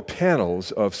of 4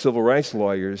 panels of civil rights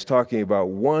lawyers talking about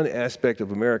one aspect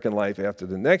of American life after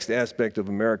the next aspect of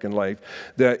American life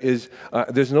that is,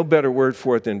 there's no better word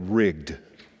for it than rigged.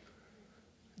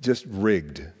 Just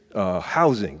rigged.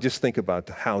 Housing, just think about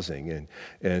the housing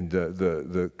and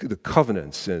the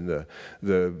covenants and the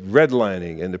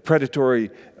redlining and the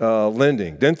predatory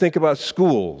lending. Then think about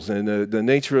schools and the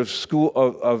nature of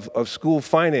school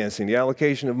financing, the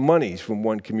allocation of monies from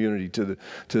one community to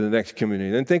the next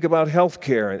community. Then think about health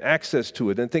care and access to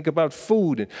it. Then think about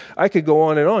food. And I could go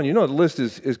on and on. You know, the list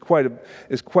is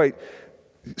quite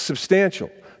substantial.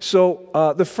 So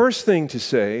the first thing to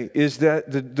say is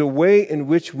that the way in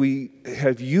which we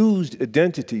have used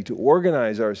identity to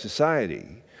organize our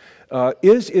society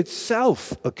is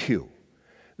itself a cue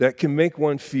that can make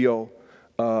one feel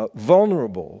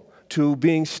vulnerable to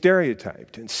being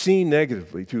stereotyped and seen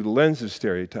negatively through the lens of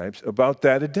stereotypes about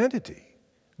that identity.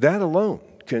 That alone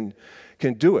can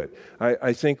do it.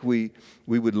 I think we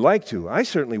would like to. I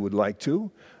certainly would like to.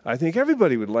 I think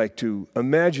everybody would like to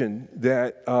imagine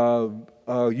that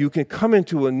you can come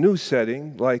into a new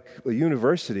setting like a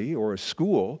university or a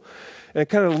school and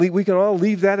we can all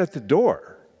leave that at the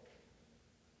door.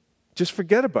 Just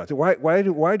forget about it. Why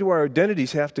do our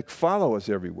identities have to follow us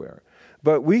everywhere?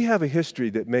 But we have a history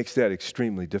that makes that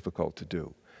extremely difficult to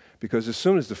do, because as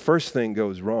soon as the first thing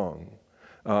goes wrong,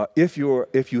 if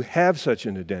you have such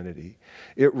an identity,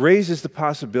 it raises the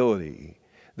possibility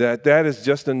that is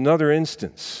just another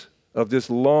instance of this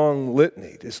long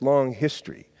litany, this long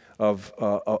history of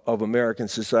American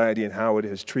society and how it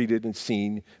has treated and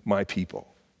seen my people.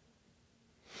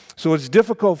 So it's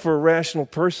difficult for a rational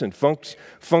person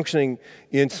functioning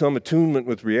in some attunement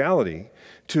with reality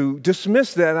to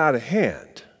dismiss that out of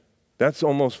hand. That's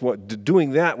almost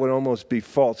doing that would almost be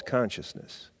false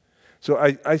consciousness. So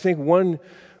I think one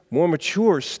more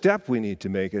mature step we need to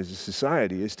make as a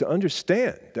society is to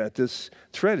understand that this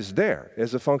threat is there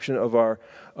as a function of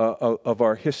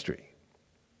our history.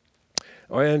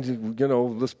 And, you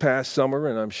know, this past summer,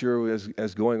 and I'm sure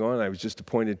as going on, I was just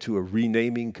appointed to a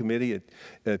renaming committee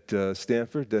at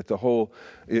Stanford, that the whole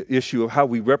issue of how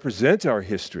we represent our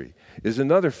history is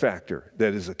another factor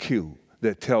that is a cue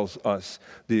that tells us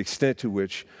the extent to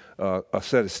which a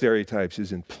set of stereotypes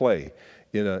is in play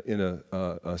in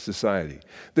a society.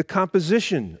 The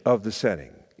composition of the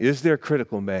setting. Is there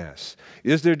critical mass?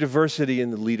 Is there diversity in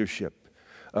the leadership?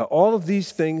 All of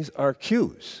these things are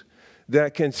cues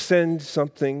that can send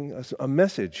a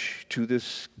message to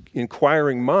this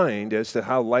inquiring mind as to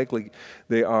how likely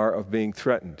they are of being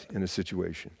threatened in a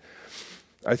situation.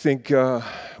 I think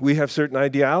we have certain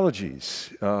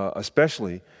ideologies,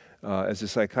 especially as a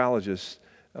psychologist.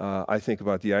 I think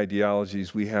about the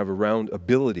ideologies we have around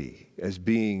ability as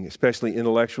being, especially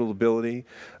intellectual ability,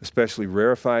 especially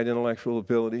rarefied intellectual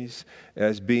abilities,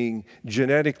 as being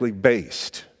genetically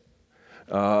based.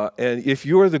 And if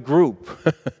you're the group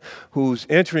who's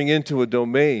entering into a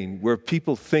domain where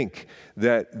people think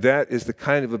that that is the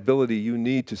kind of ability you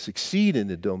need to succeed in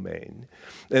the domain,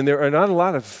 and there are not a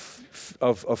lot of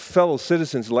fellow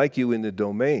citizens like you in the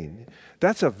domain,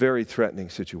 that's a very threatening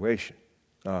situation.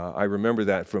 I remember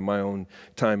that from my own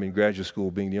time in graduate school,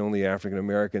 being the only African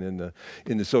American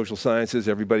in the social sciences.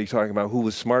 Everybody talking about who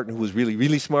was smart and who was really,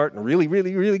 really smart and really,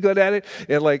 really, really good at it.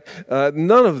 And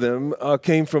none of them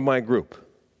came from my group.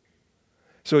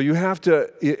 So you have to,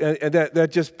 and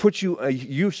that just puts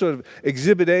you sort of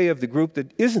exhibit A of the group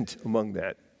that isn't among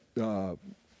that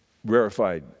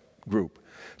rarefied group.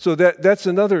 So that's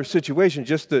another situation.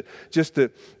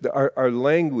 Our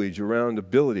language around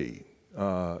ability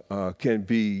can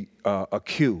be a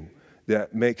cue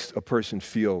that makes a person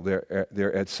feel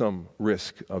they're at some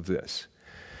risk of this.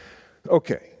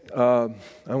 Okay,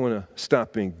 I want to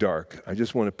stop being dark. I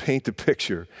just want to paint the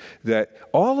picture that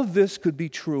all of this could be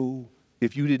true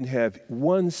if you didn't have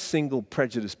one single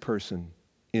prejudiced person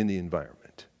in the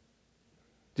environment.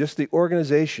 Just the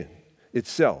organization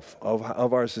itself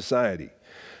of our society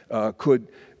could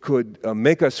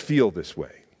make us feel this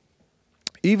way.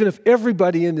 Even if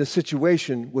everybody in this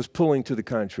situation was pulling to the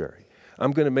contrary.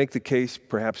 I'm going to make the case,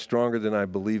 perhaps stronger than I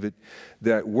believe it,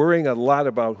 that worrying a lot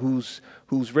about who's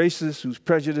racist, who's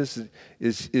prejudiced,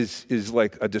 is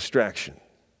like a distraction.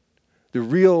 The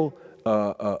real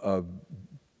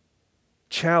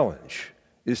challenge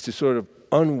is to sort of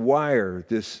unwire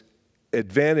this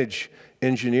advantage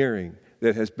engineering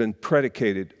that has been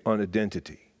predicated on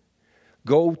identity.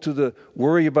 Go to the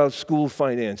worry about school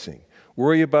financing.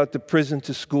 Worry about the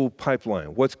prison-to-school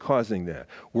pipeline. What's causing that?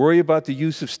 Worry about the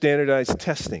use of standardized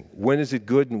testing. When is it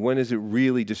good and when is it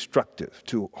really destructive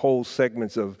to whole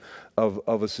segments of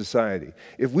a society?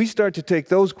 If we start to take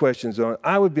those questions on,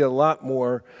 I would be a lot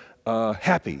more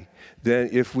happy than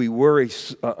if we worry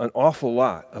an awful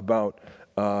lot about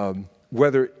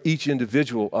whether each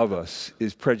individual of us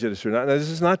is prejudiced or not. Now, this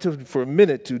is not for a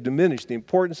minute to diminish the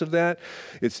importance of that.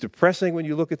 It's depressing when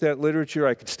you look at that literature.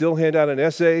 I could still hand out an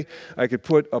essay. I could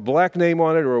put a black name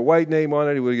on it or a white name on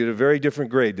it. It would get a very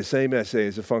different grade. The same essay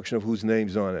is a function of whose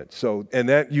name's on it. So, and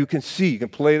that you can see, you can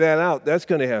play that out. That's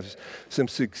going to have some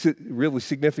really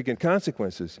significant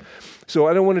consequences. So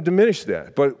I don't want to diminish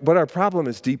that. But our problem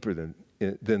is deeper than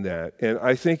that. And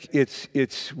I think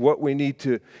it's what we need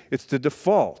to, it's the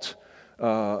default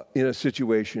in a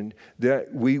situation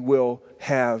that we will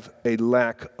have a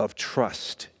lack of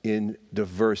trust in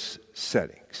diverse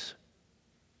settings.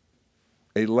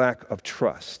 A lack of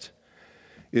trust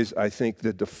is, I think,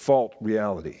 the default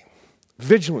reality.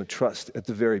 Vigilant trust at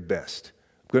the very best.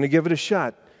 I'm going to give it a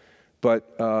shot,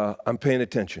 but I'm paying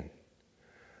attention.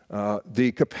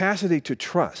 The capacity to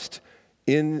trust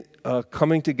in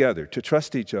coming together, to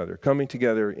trust each other, coming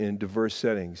together in diverse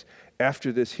settings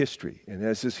after this history, and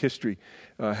as this history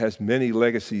has many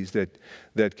legacies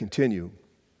that continue,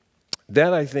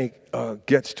 that I think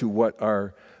gets to what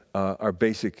our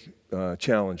basic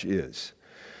challenge is.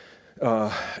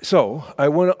 So I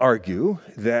want to argue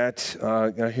that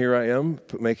here I am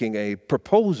making a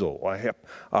proposal. I have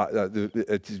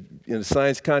in a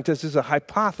science contest is a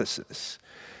hypothesis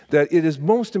that it is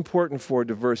most important for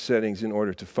diverse settings in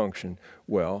order to function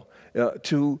well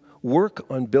to work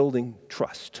on building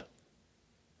trust.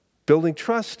 Building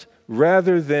trust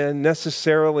rather than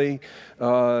necessarily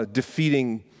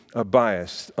defeating a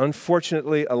bias.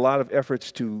 Unfortunately, a lot of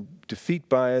efforts to defeat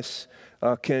bias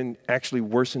can actually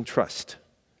worsen trust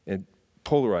and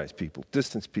polarize people,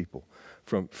 distance people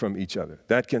from each other.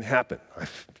 That can happen.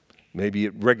 Maybe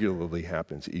it regularly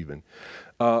happens even.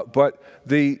 But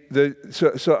again,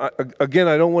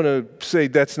 I don't want to say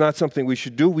that's not something we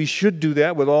should do. We should do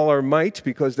that with all our might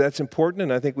because that's important,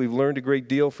 and I think we've learned a great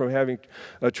deal from having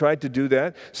tried to do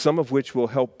that, some of which will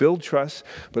help build trust.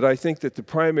 But I think that the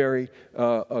primary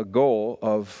goal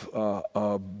of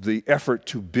the effort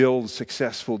to build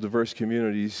successful, diverse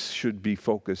communities should be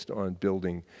focused on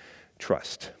building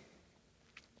trust.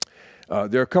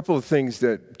 There are a couple of things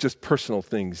just personal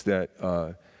things that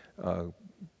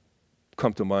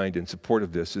come to mind in support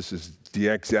of this. This is the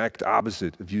exact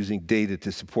opposite of using data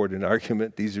to support an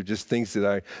argument. These are just things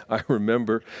that I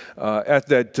remember. At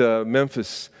that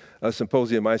Memphis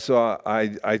symposium I saw,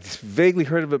 I vaguely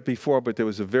heard of it before, but there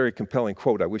was a very compelling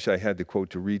quote. I wish I had the quote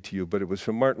to read to you, but it was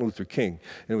from Martin Luther King,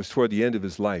 and it was toward the end of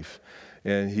his life.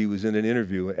 And he was in an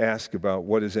interview asked about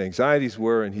what his anxieties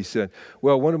were, and he said,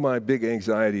 well, one of my big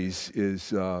anxieties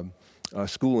is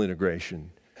school integration,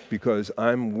 because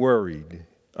I'm worried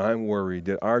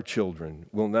that our children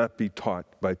will not be taught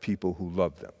by people who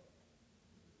love them.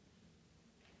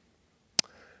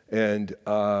 And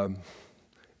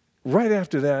right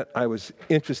after that, I was,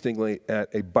 interestingly, at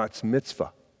a bat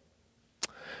mitzvah.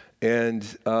 And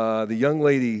the young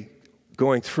lady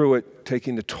going through it,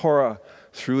 taking the Torah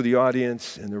through the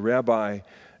audience, and the rabbi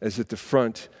is at the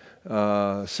front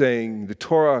saying, the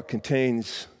Torah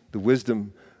contains the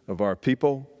wisdom of our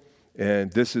people, and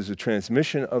this is a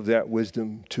transmission of that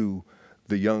wisdom to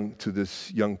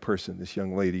this young person, this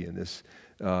young lady in this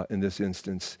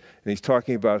instance. And he's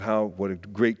talking about what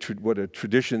a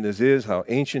tradition this is, how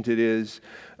ancient it is,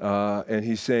 and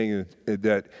he's saying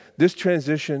that this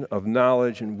transition of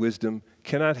knowledge and wisdom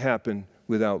cannot happen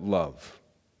without love.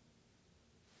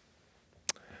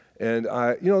 And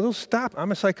they'll stop.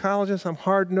 I'm a psychologist. I'm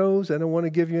hard-nosed. I don't want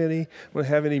to give you any, want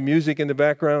to have any music in the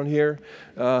background here.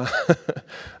 But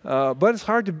it's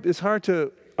hard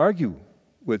to argue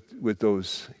with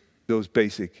those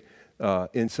basic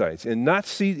insights and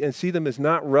see them as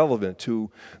not relevant to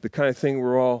the kind of thing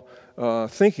we're all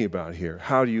thinking about here.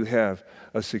 How do you have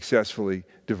a successfully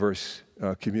diverse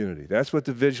community? That's what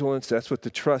the vigilance, that's what the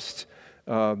trust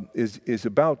is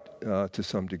about to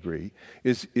some degree,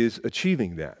 is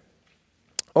achieving that.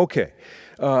 Okay,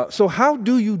 so how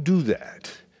do you do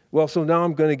that? Well, so now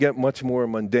I'm going to get much more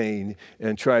mundane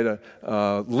and try to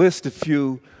list a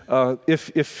few,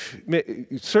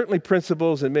 certainly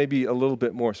principles and maybe a little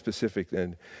bit more specific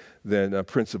than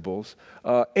principles,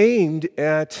 aimed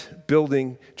at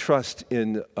building trust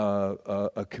in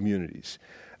communities.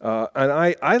 And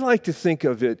I like to think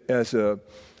of it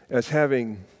as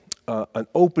having an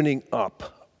opening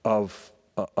up of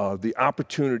the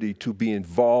opportunity to be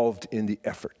involved in the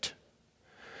effort.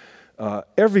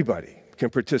 Everybody can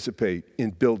participate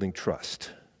in building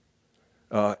trust.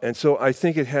 And so I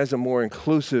think it has a more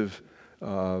inclusive,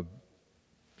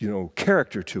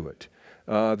 character to it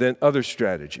than other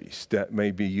strategies that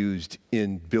may be used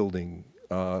in building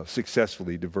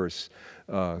successfully diverse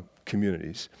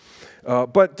communities.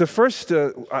 But the first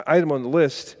item on the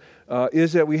list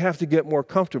is that we have to get more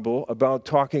comfortable about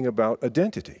talking about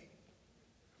identity.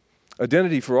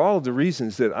 Identity, for all of the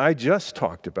reasons that I just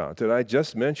talked about, that I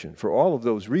just mentioned, for all of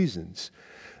those reasons,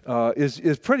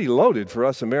 is pretty loaded for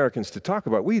us Americans to talk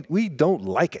about. We don't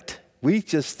like it. We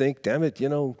just think, damn it,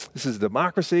 this is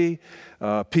democracy.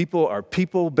 People are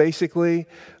people, basically.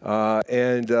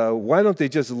 And why don't they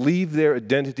just leave their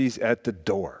identities at the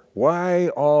door? Why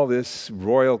all this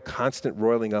constant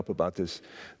roiling up about this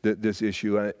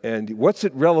issue? And what's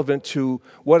it relevant to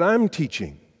what I'm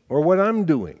teaching or what I'm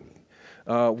doing?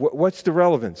 What's the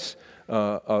relevance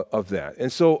of that?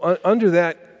 And so under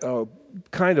that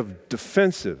kind of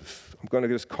defensive, I'm going to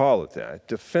just call it that,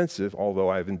 defensive, although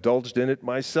I've indulged in it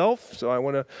myself, so I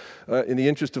want to, in the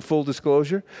interest of full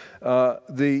disclosure, what's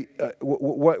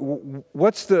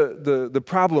the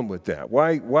problem with that?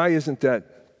 Why isn't that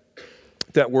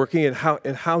working, and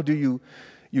how do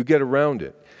you get around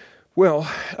it? Well,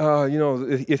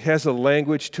 it has a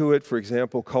language to it. For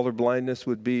example, colorblindness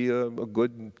would be a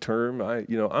good term. I'm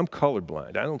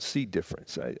colorblind. I don't see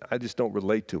difference. I just don't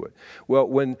relate to it. Well,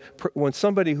 when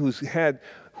somebody who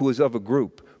is of a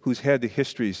group who's had the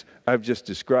histories I've just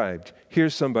described,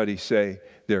 hears somebody say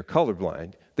they're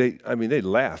colorblind, they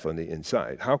laugh on the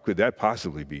inside. How could that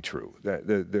possibly be true?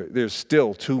 There's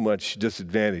still too much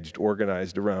disadvantaged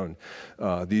organized around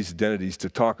these identities to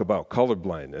talk about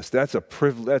colorblindness.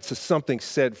 That's something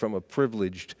said from a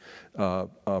privileged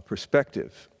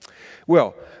perspective.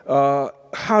 Well,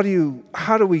 how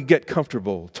do we get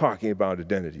comfortable talking about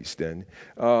identities then?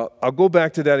 I'll go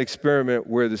back to that experiment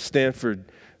where the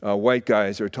Stanford white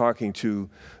guys are talking to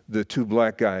the two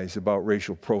black guys about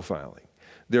racial profiling.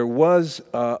 There was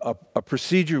a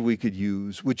procedure we could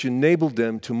use which enabled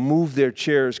them to move their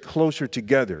chairs closer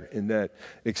together in that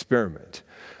experiment.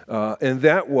 And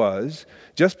that was,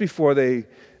 just before they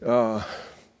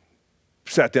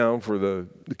sat down for the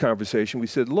conversation, we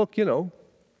said, look,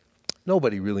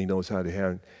 nobody really knows how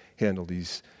to handle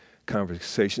these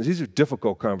conversations. These are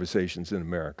difficult conversations in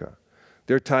America.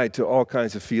 They're tied to all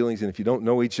kinds of feelings, and if you don't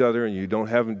know each other and you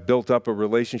haven't built up a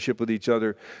relationship with each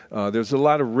other, there's a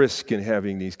lot of risk in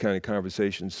having these kind of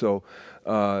conversations. So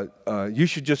you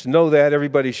should just know that.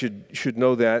 Everybody should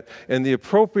know that. And the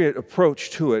appropriate approach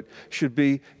to it should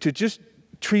be to just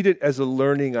treat it as a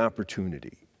learning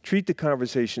opportunity. Treat the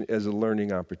conversation as a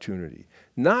learning opportunity,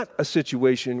 not a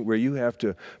situation where you have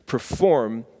to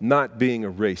perform not being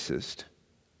a racist.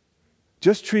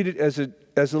 Just treat it as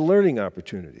a learning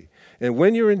opportunity. And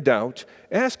when you're in doubt,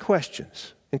 ask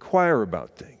questions, inquire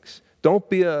about things. Don't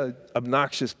be an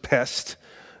obnoxious pest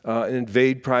and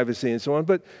invade privacy and so on,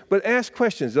 but ask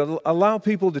questions. Allow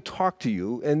people to talk to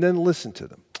you and then listen to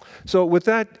them. So with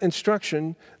that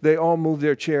instruction, they all moved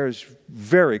their chairs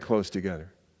very close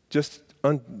together, just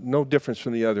no difference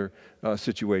from the other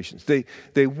situations.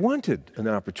 They wanted an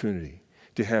opportunity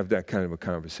to have that kind of a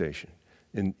conversation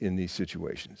in these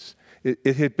situations.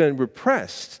 It had been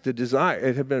repressed, the desire,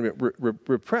 it had been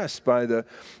repressed by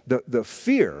the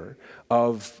fear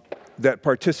of that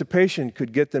participation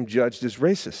could get them judged as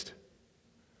racist.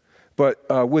 But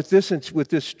with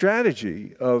this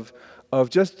strategy of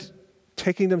just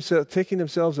taking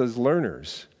themselves as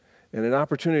learners and an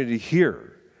opportunity to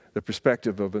hear the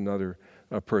perspective of another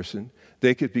person,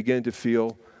 they could begin to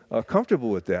feel comfortable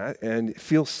with that and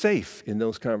feel safe in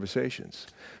those conversations.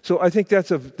 So I think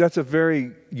that's a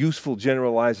very useful,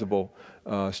 generalizable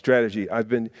strategy. I've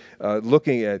been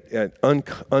looking at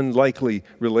unlikely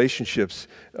relationships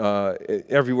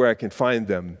everywhere I can find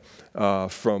them,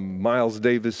 from Miles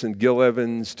Davis and Gil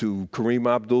Evans to Kareem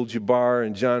Abdul-Jabbar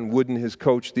and John Wooden, his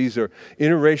coach. These are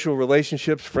interracial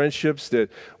relationships, friendships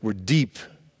that were deep,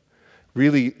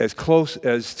 really as close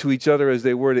as to each other as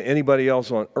they were to anybody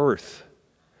else on earth.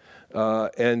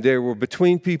 And they were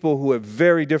between people who have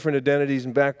very different identities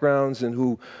and backgrounds and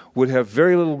who would have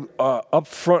very little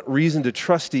upfront reason to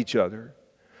trust each other.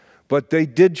 But they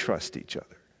did trust each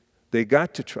other. They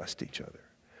got to trust each other.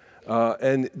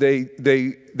 And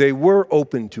they were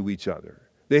open to each other.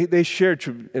 They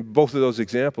shared, in both of those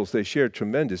examples, they shared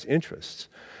tremendous interests.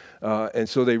 And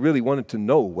so they really wanted to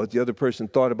know what the other person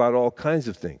thought about all kinds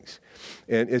of things.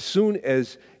 And as soon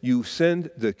as you send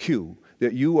the cue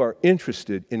that you are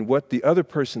interested in what the other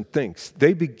person thinks,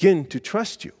 they begin to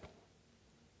trust you.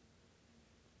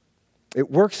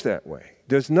 It works that way.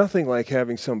 There's nothing like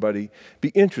having somebody be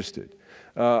interested.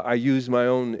 I used my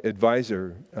own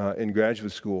advisor in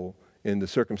graduate school in the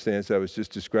circumstance I was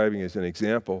just describing as an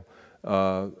example.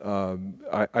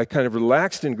 I kind of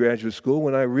relaxed in graduate school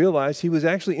when I realized he was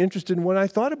actually interested in what I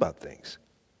thought about things.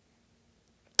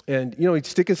 And, you know, he'd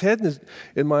stick his head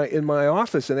in my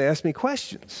office and ask me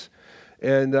questions.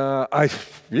 And I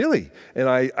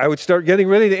would start getting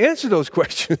ready to answer those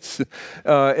questions,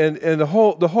 and the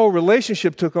whole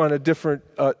relationship took on a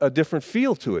different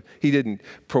feel to it. He didn't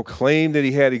proclaim that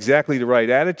he had exactly the right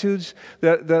attitudes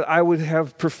that I would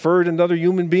have preferred another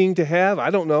human being to have. I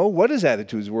don't know what his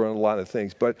attitudes were on a lot of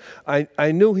things, but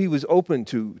I knew he was open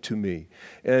to me.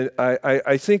 And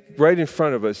I think right in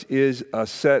front of us is a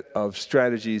set of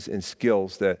strategies and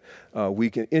skills that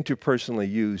we can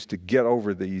interpersonally use to get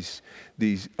over these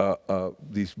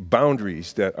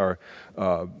boundaries that are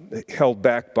held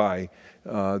back by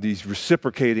these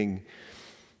reciprocating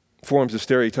forms of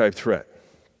stereotype threat.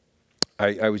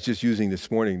 I was just using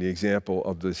this morning the example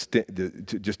of just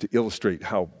to illustrate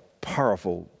how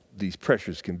powerful these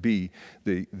pressures can be.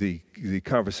 The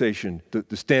conversation,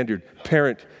 the standard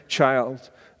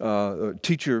parent-child,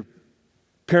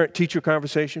 parent-teacher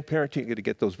conversation, you got to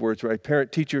get those words right,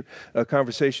 parent-teacher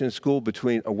conversation in school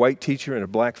between a white teacher and a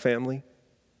black family.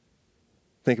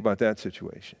 Think about that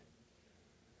situation.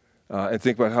 And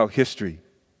think about how history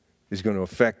is going to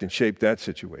affect and shape that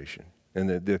situation and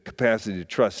the capacity to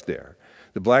trust there.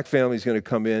 The black family is going to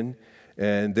come in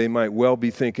and they might well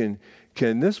be thinking,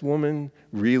 can this woman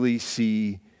really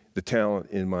see the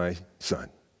talent in my son?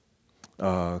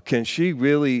 Can she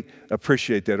really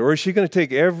appreciate that? Or is she going to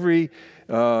take every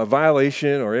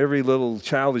violation or every little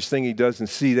childish thing he does and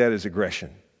see that as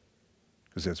aggression?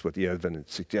 Because that's what the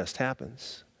evidence suggests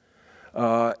happens.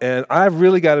 And I've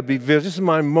really got to be vigilant. This is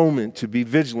my moment to be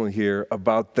vigilant here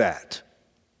about that.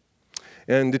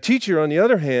 And the teacher, on the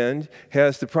other hand,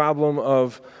 has the problem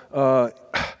of,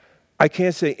 I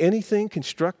can't say anything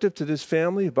constructive to this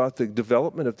family about the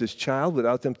development of this child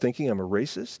without them thinking I'm a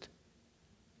racist.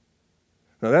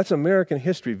 Now, that's American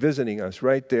history visiting us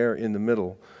right there in the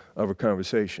middle of a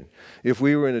conversation. If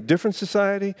we were in a different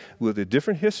society with a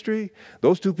different history,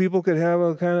 those two people could have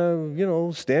a kind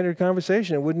of, standard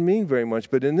conversation. It wouldn't mean very much.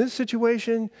 But in this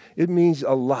situation, it means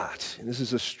a lot. And this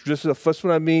is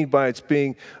what I mean by it's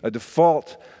being a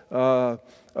default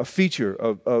a feature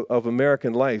of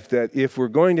American life, that if we're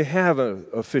going to have an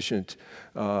efficient,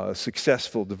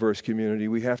 successful, diverse community,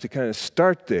 we have to kind of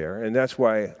start there. And that's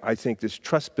why I think this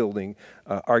trust-building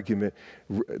argument,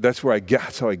 that's how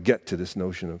I get to this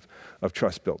notion of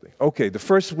trust-building. Okay, the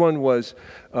first one was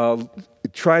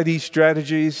try these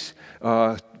strategies.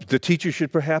 The teacher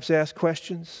should perhaps ask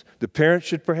questions. The parent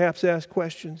should perhaps ask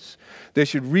questions. They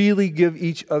should really give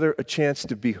each other a chance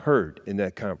to be heard in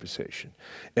that conversation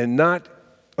and not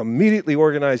immediately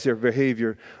organize their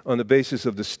behavior on the basis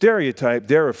of the stereotype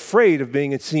they're afraid of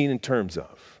being seen in terms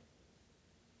of.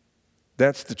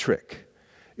 That's the trick,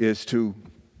 is to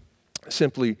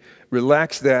simply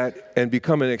relax that and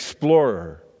become an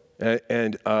explorer,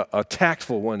 and a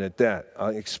tactful one at that,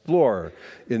 an explorer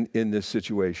in this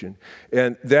situation.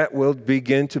 And that will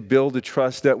begin to build a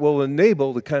trust that will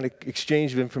enable the kind of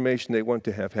exchange of information they want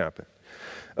to have happen.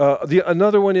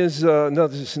 Another one is,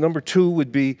 number two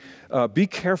would be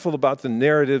careful about the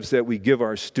narratives that we give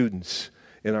our students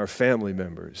and our family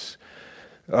members.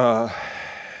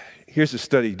 Here's a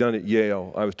study done at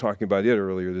Yale. I was talking about it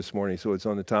earlier this morning, so it's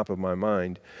on the top of my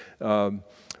mind.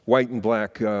 White and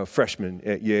black freshmen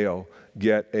at Yale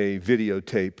get a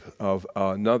videotape of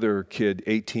another kid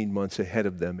 18 months ahead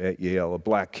of them at Yale, a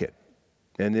black kid.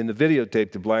 And in the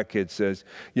videotape, the black kid says,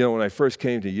 you know, when I first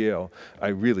came to Yale, I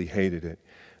really hated it.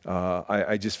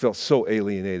 I just felt so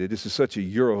alienated. This is such a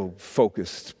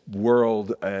Euro-focused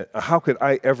world. How could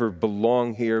I ever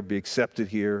belong here, be accepted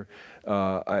here?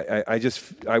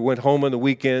 I went home on the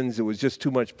weekends. It was just too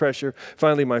much pressure.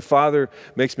 Finally, my father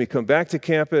makes me come back to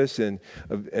campus and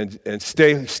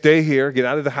stay here, get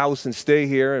out of the house and stay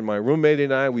here. And my roommate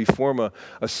and I, we form a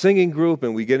singing group,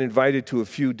 and we get invited to a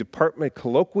few department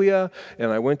colloquia.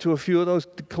 And I went to a few of those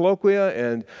colloquia,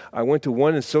 and I went to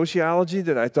one in sociology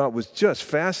that I thought was just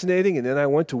fascinating. And then I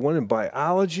went to one in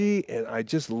biology, and I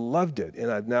just loved it.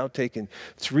 And I've now taken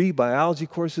 3 biology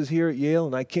courses here at Yale,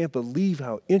 and I can't believe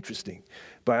how interesting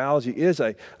biology is.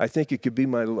 I think it could be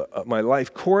my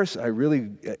life course. I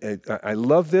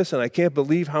love this, and I can't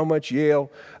believe how much Yale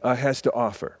has to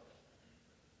offer.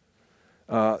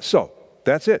 So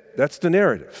that's it. That's the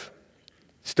narrative.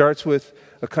 Starts with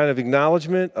a kind of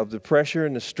acknowledgement of the pressure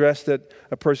and the stress that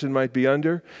a person might be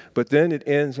under, but then it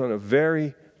ends on a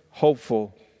very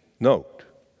hopeful note.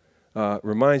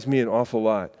 Reminds me an awful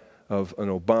lot of an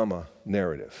Obama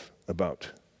narrative about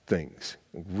things.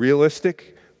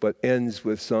 Realistic, but ends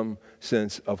with some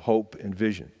sense of hope and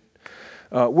vision.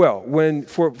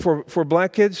 For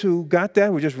black kids who got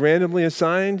that, were just randomly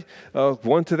assigned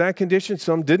one to that condition.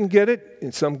 Some didn't get it,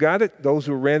 and some got it. Those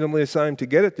who were randomly assigned to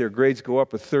get it, their grades go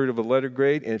up 1/3 of a letter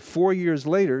grade, and 4 years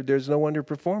later, there's no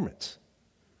underperformance.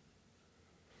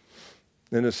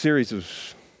 And a series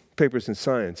of papers in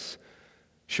Science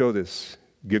show this,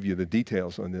 give you the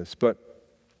details on this. But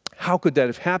how could that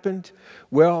have happened?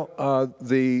 Well,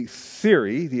 the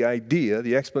theory, the idea,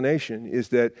 the explanation is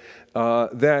that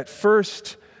that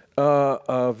first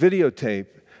videotape,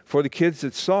 for the kids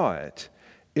that saw it,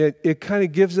 it kind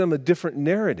of gives them a different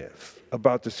narrative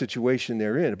about the situation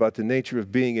they're in, about the nature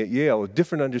of being at Yale, a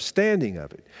different understanding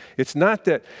of it. It's not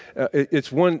that,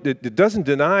 it's one that doesn't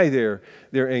deny their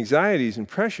anxieties and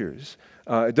pressures.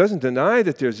 It doesn't deny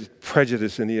that there's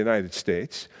prejudice in the United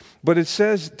States, but it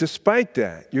says, despite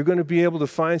that, you're going to be able to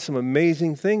find some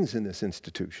amazing things in this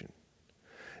institution.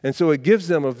 And so it gives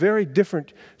them a very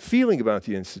different feeling about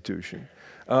the institution.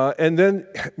 And then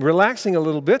relaxing a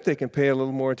little bit, they can pay a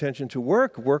little more attention to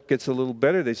work. Work gets a little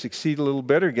better. They succeed a little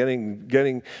better.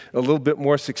 Getting a little bit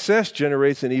more success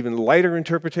generates an even lighter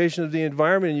interpretation of the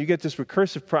environment, and you get this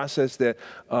recursive process that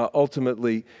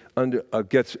ultimately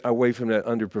gets away from that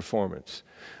underperformance.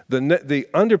 The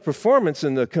underperformance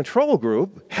in the control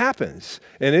group happens,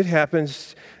 and it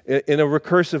happens in a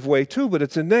recursive way too, but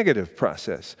it's a negative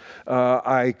process.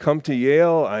 I come to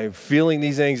Yale, I'm feeling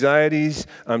these anxieties,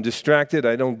 I'm distracted,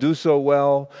 I don't do so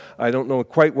well, I don't know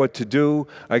quite what to do,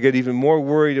 I get even more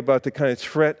worried about the kind of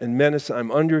threat and menace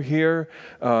I'm under here.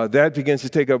 That begins to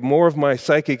take up more of my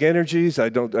psychic energies. I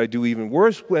do even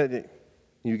worse when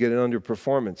you get an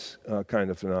underperformance kind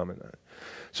of phenomenon.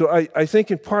 So I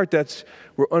think in part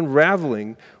we're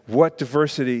unraveling what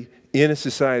diversity in a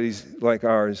society like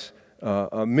ours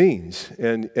means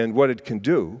and what it can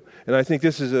do. And I think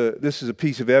this is a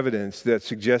piece of evidence that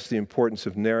suggests the importance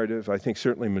of narrative. I think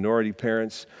certainly minority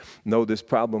parents know this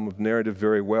problem of narrative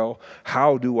very well.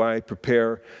 How do I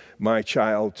prepare my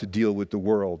child to deal with the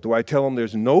world? Do I tell him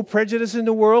there's no prejudice in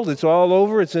the world, it's all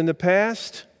over, it's in the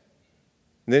past?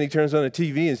 And then he turns on the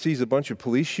TV and sees a bunch of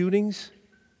police shootings?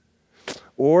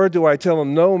 Or do I tell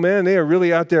him, no, man, they are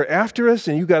really out there after us,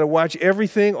 and you got to watch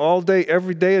everything all day,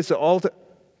 every day? It's all.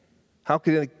 How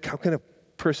can a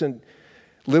person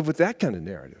live with that kind of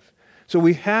narrative? So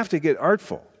we have to get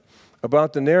artful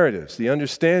about the narratives, the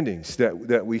understandings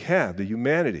that we have, the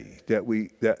humanity that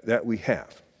we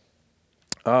have.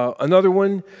 Another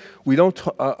one,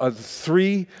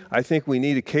 three, I think we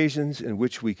need occasions in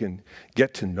which we can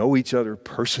get to know each other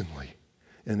personally.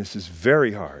 And this is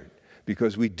very hard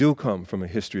because we do come from a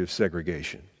history of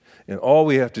segregation. And all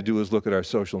we have to do is look at our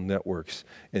social networks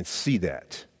and see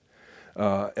that.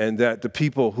 And that the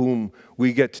people whom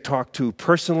we get to talk to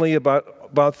personally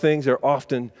about things are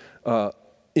often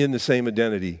in the same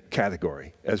identity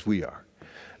category as we are.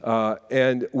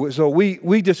 And so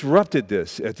we disrupted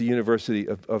this at the University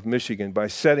of Michigan by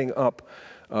setting up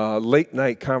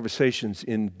late-night conversations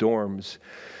in dorms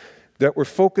that were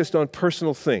focused on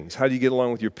personal things. How do you get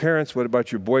along with your parents? What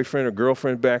about your boyfriend or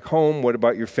girlfriend back home? What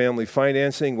about your family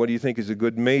financing? What do you think is a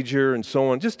good major? And so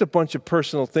on. Just a bunch of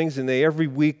personal things. And they every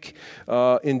week,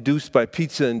 induced by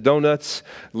pizza and donuts,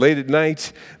 late at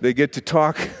night, they get to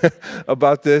talk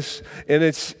about this. And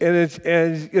it's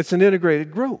an integrated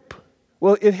group.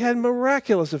 Well, it had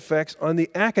miraculous effects on the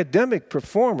academic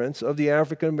performance of the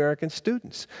African-American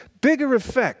students. Bigger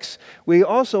effects. We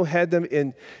also had them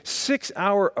in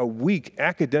 6-hour-a-week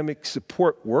academic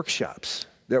support workshops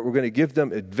that were going to give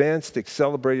them advanced,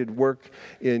 accelerated work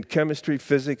in chemistry,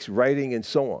 physics, writing, and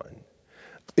so on.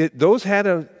 Those had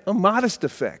a modest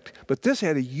effect, but this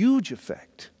had a huge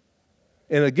effect.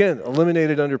 And again,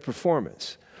 eliminated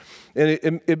underperformance.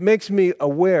 And it makes me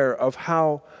aware of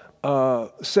how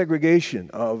segregation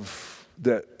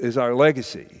that is our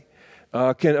legacy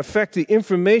can affect the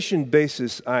information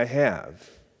basis I have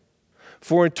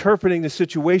for interpreting the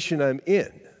situation I'm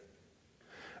in.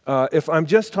 If I'm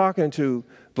just talking to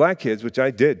black kids, which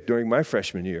I did during my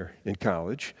freshman year in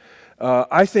college,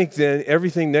 I think then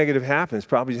everything negative happens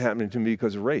probably is happening to me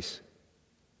because of race.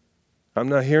 I'm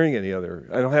not hearing any other.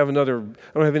 I don't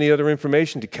have any other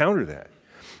information to counter that.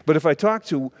 But if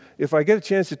I get a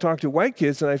chance to talk to white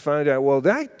kids and I find out, well,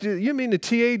 you mean the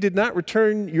TA did not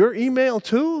return your email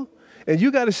too? And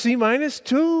you got a C-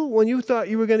 too when you thought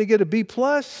you were going to get a B+?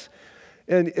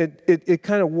 And it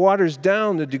kind of waters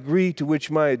down the degree to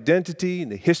which my identity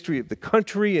and the history of the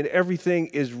country and everything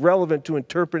is relevant to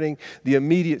interpreting the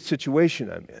immediate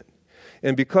situation I'm in.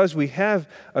 And because we have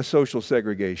a social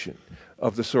segregation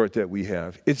of the sort that we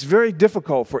have, it's very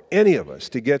difficult for any of us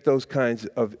to get those kinds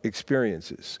of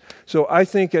experiences. So I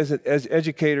think as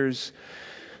educators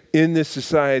in this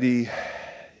society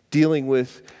dealing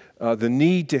with the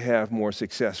need to have more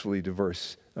successfully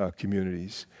diverse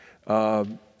communities,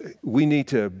 we need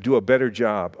to do a better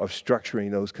job of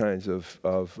structuring those kinds of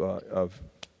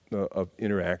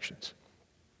interactions.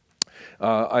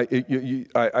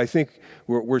 I think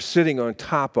we're sitting on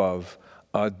top of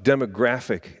a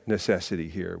demographic necessity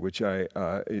here, which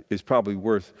is probably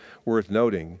worth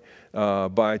noting.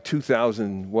 By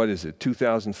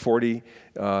 2040,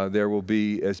 there will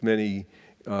be as many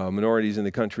minorities in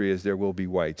the country as there will be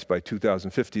whites. By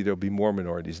 2050, there will be more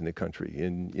minorities in the country.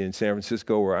 In San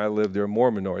Francisco, where I live, there are more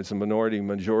minorities. It's a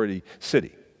minority-majority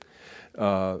city.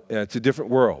 It's a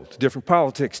different world, different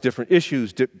politics, different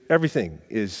issues. Everything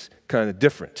is kind of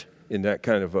different in that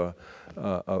kind of a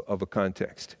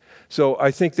context. So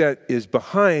I think that is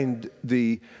behind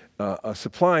the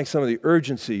supplying some of the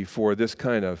urgency for this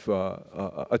kind of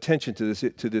attention to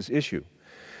this issue.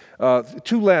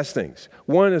 Two last things.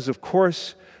 One is, of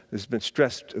course, this has been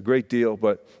stressed a great deal,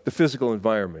 but the physical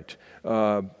environment.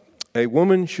 A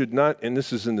woman should not, and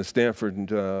this is in the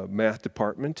Stanford math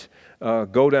department,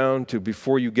 go down to,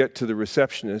 before you get to the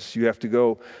receptionist, you have to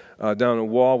go down a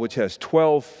wall which has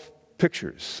 12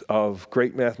 pictures of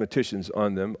great mathematicians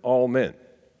on them, all men,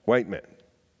 white men.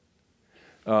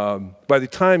 By the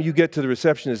time you get to the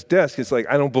receptionist's desk, it's like,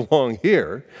 I don't belong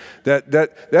here.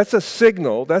 That's a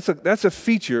signal, that's a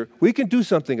feature. We can do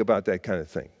something about that kind of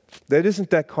thing. That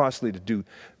isn't that costly to do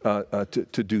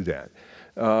that.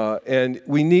 And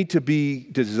we need to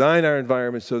design our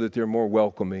environment so that they're more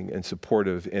welcoming and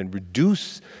supportive and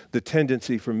reduce the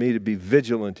tendency for me to be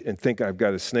vigilant and think I've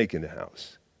got a snake in the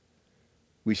house.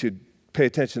 We should pay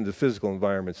attention to the physical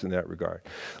environments in that regard.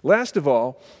 Last of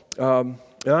all, and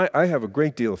I have a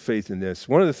great deal of faith in this.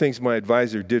 One of the things my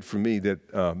advisor did for me that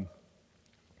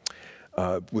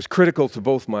was critical to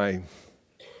both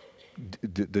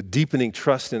the deepening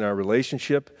trust in our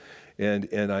relationship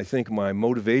and I think my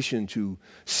motivation to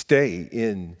stay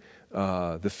in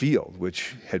the field,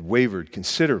 which had wavered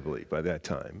considerably by that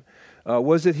time,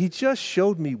 was that he just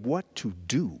showed me what to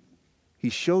do. He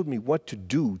showed me what to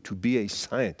do to be a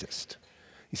scientist.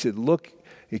 He said, look,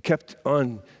 he kept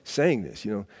on saying this,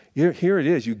 here it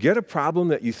is. You get a problem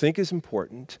that you think is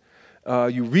important.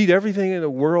 You read everything in the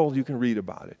world you can read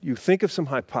about it. You think of some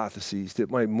hypotheses that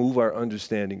might move our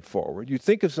understanding forward. You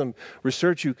think of some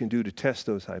research you can do to test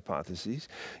those hypotheses.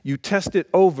 You test it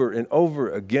over and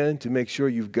over again to make sure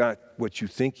you've got what you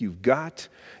think you've got.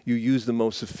 You use the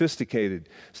most sophisticated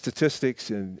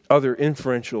statistics and other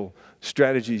inferential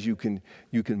strategies you can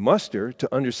muster to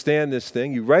understand this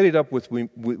thing. You write it up with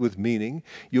meaning.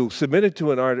 You'll submit it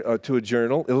to a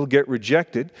journal. It'll get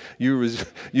rejected. You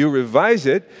revise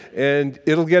it, and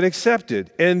it'll get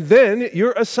accepted. And then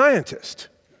you're a scientist.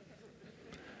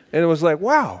 And it was like,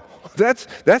 wow, that's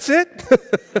it?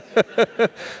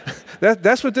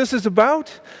 That's what this is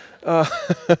about?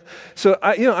 So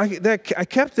I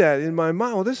kept that in my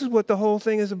mind. Well, this is what the whole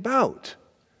thing is about.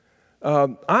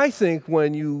 I think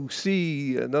when you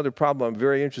see another problem I'm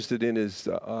very interested in is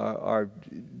how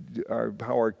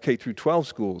our K through 12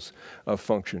 schools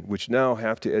function, which now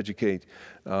have to educate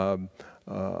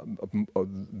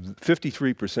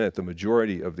 53%, the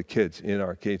majority of the kids in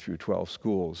our K through 12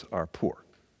 schools are poor.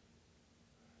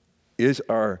 Is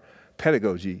our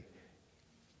pedagogy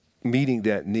meeting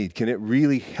that need? Can it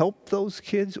really help those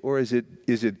kids, or is it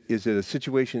a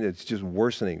situation that's just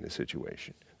worsening the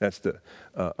situation? That's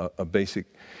a basic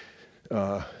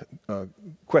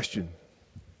question.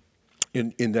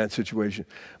 in that situation.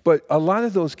 But a lot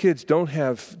of those kids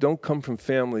don't come from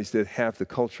families that have the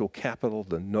cultural capital,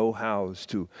 the know-hows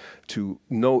to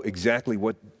know exactly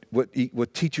what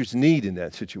teachers need in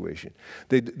that situation.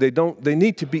 They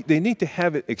need to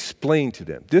have it explained to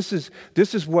them. This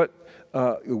is what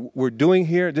we're doing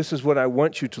here. This is what I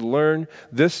want you to learn.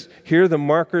 Here are the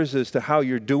markers as to how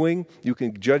you're doing. You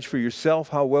can judge for yourself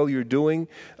how well you're doing.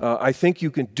 I think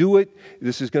you can do it.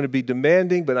 This is going to be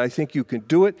demanding, but I think you can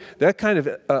do it. That kind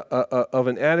of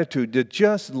an attitude that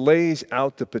just lays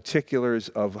out the particulars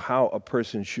of how a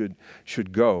person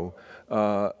should go,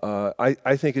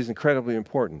 I think is incredibly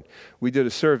important. We did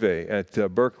a survey at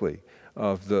Berkeley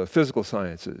of the physical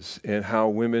sciences and how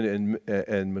women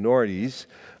and minorities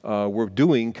were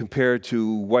doing compared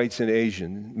to whites and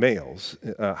Asian males.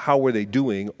 How were they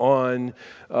doing on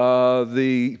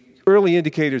the early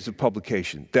indicators of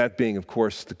publication? That being, of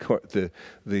course, the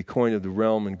coin of the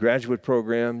realm in graduate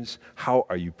programs. How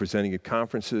are you presenting at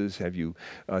conferences? Have you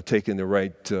taken the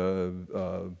right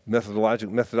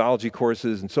methodology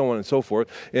courses and so on and so forth?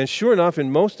 And sure enough,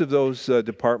 in most of those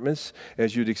departments,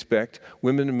 as you'd expect,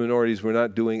 women and minorities were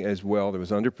not doing as well. There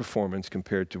was underperformance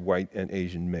compared to white and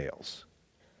Asian males,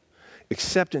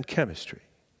 except in chemistry.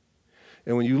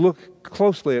 And when you look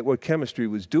closely at what chemistry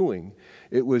was doing,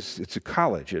 it's a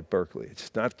college at Berkeley.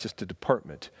 It's not just a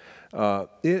department.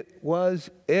 It was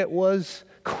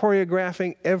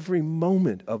choreographing every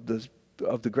moment of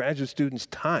the graduate student's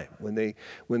time when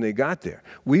they got there.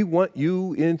 We want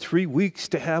you in 3 weeks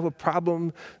to have a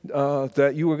problem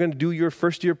that you are going to do your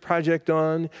first year project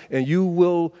on, and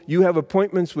you have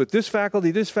appointments with this faculty,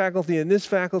 and this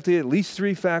faculty, at least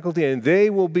 3 faculty, and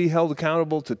they will be held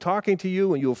accountable to talking to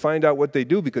you, and you'll find out what they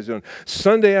do, because on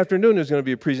Sunday afternoon there's going to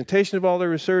be a presentation of all their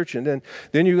research, and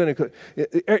then you're going to,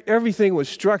 everything was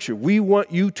structured. We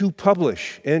want you to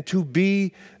publish and to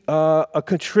be a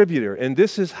contributor, and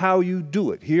this is how you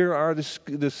do it. Here are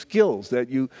the skills that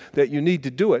you need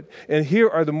to do it, and here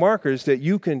are the markers that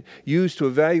you can use to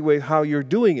evaluate how you're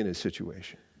doing in a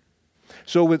situation.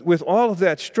 So with all of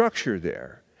that structure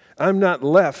there, I'm not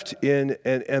left in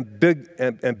an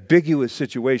ambiguous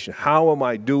situation. How am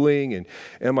I doing, and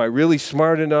am I really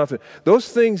smart enough? Those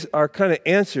things are kind of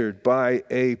answered by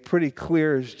a pretty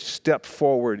clear step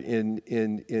forward in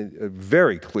a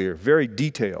very clear, very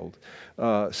detailed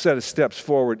set of steps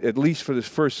forward, at least for the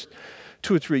first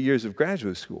 2 or 3 years of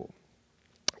graduate school,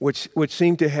 which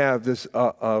seem to have this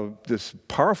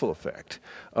powerful effect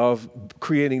of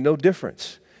creating no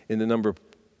difference in the number of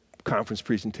conference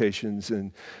presentations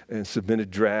and submitted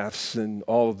drafts and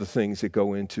all of the things that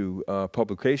go into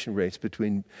publication rates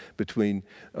between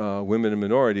women and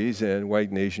minorities and white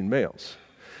and Asian males.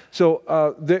 So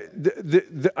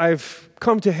I've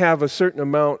come to have a certain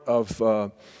amount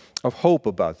of hope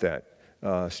about that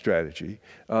strategy,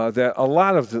 that a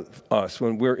lot of us,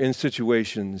 when we're in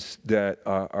situations that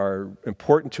are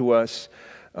important to us,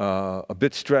 a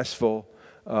bit stressful,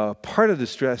 part of the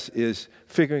stress is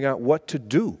figuring out what to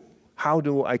do. How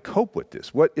do I cope with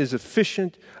this? What is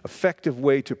efficient, effective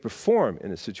way to perform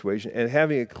in a situation, and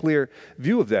having a clear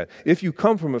view of that. If you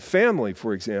come from a family,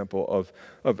 for example,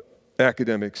 of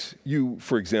academics,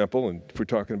 for example, and if we're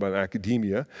talking about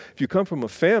academia, if you come from a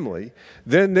family,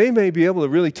 then they may be able to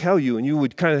really tell you, and you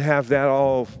would kind of have that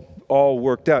all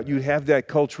worked out. You'd have that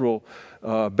cultural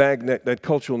that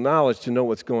cultural knowledge to know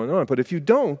what's going on. But if you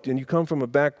don't, and you come from a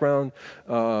background,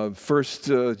 first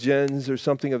gens or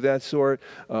something of that sort,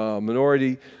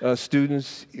 minority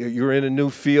students, you're in a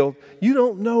new field, you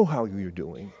don't know how you're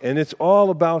doing. And it's all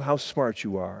about how smart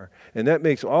you are. And that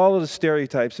makes all of the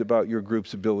stereotypes about your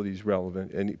group's abilities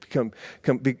relevant, and it can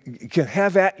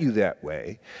have at you that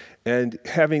way. And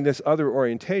having this other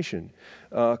orientation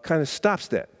kind of stops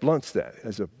that, blunts that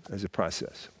as a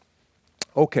process.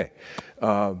 Okay,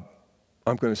 I'm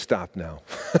going to stop now.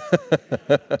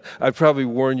 I'd probably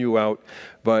worn you out,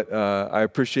 but I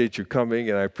appreciate your coming,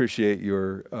 and I appreciate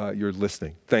your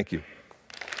listening. Thank you.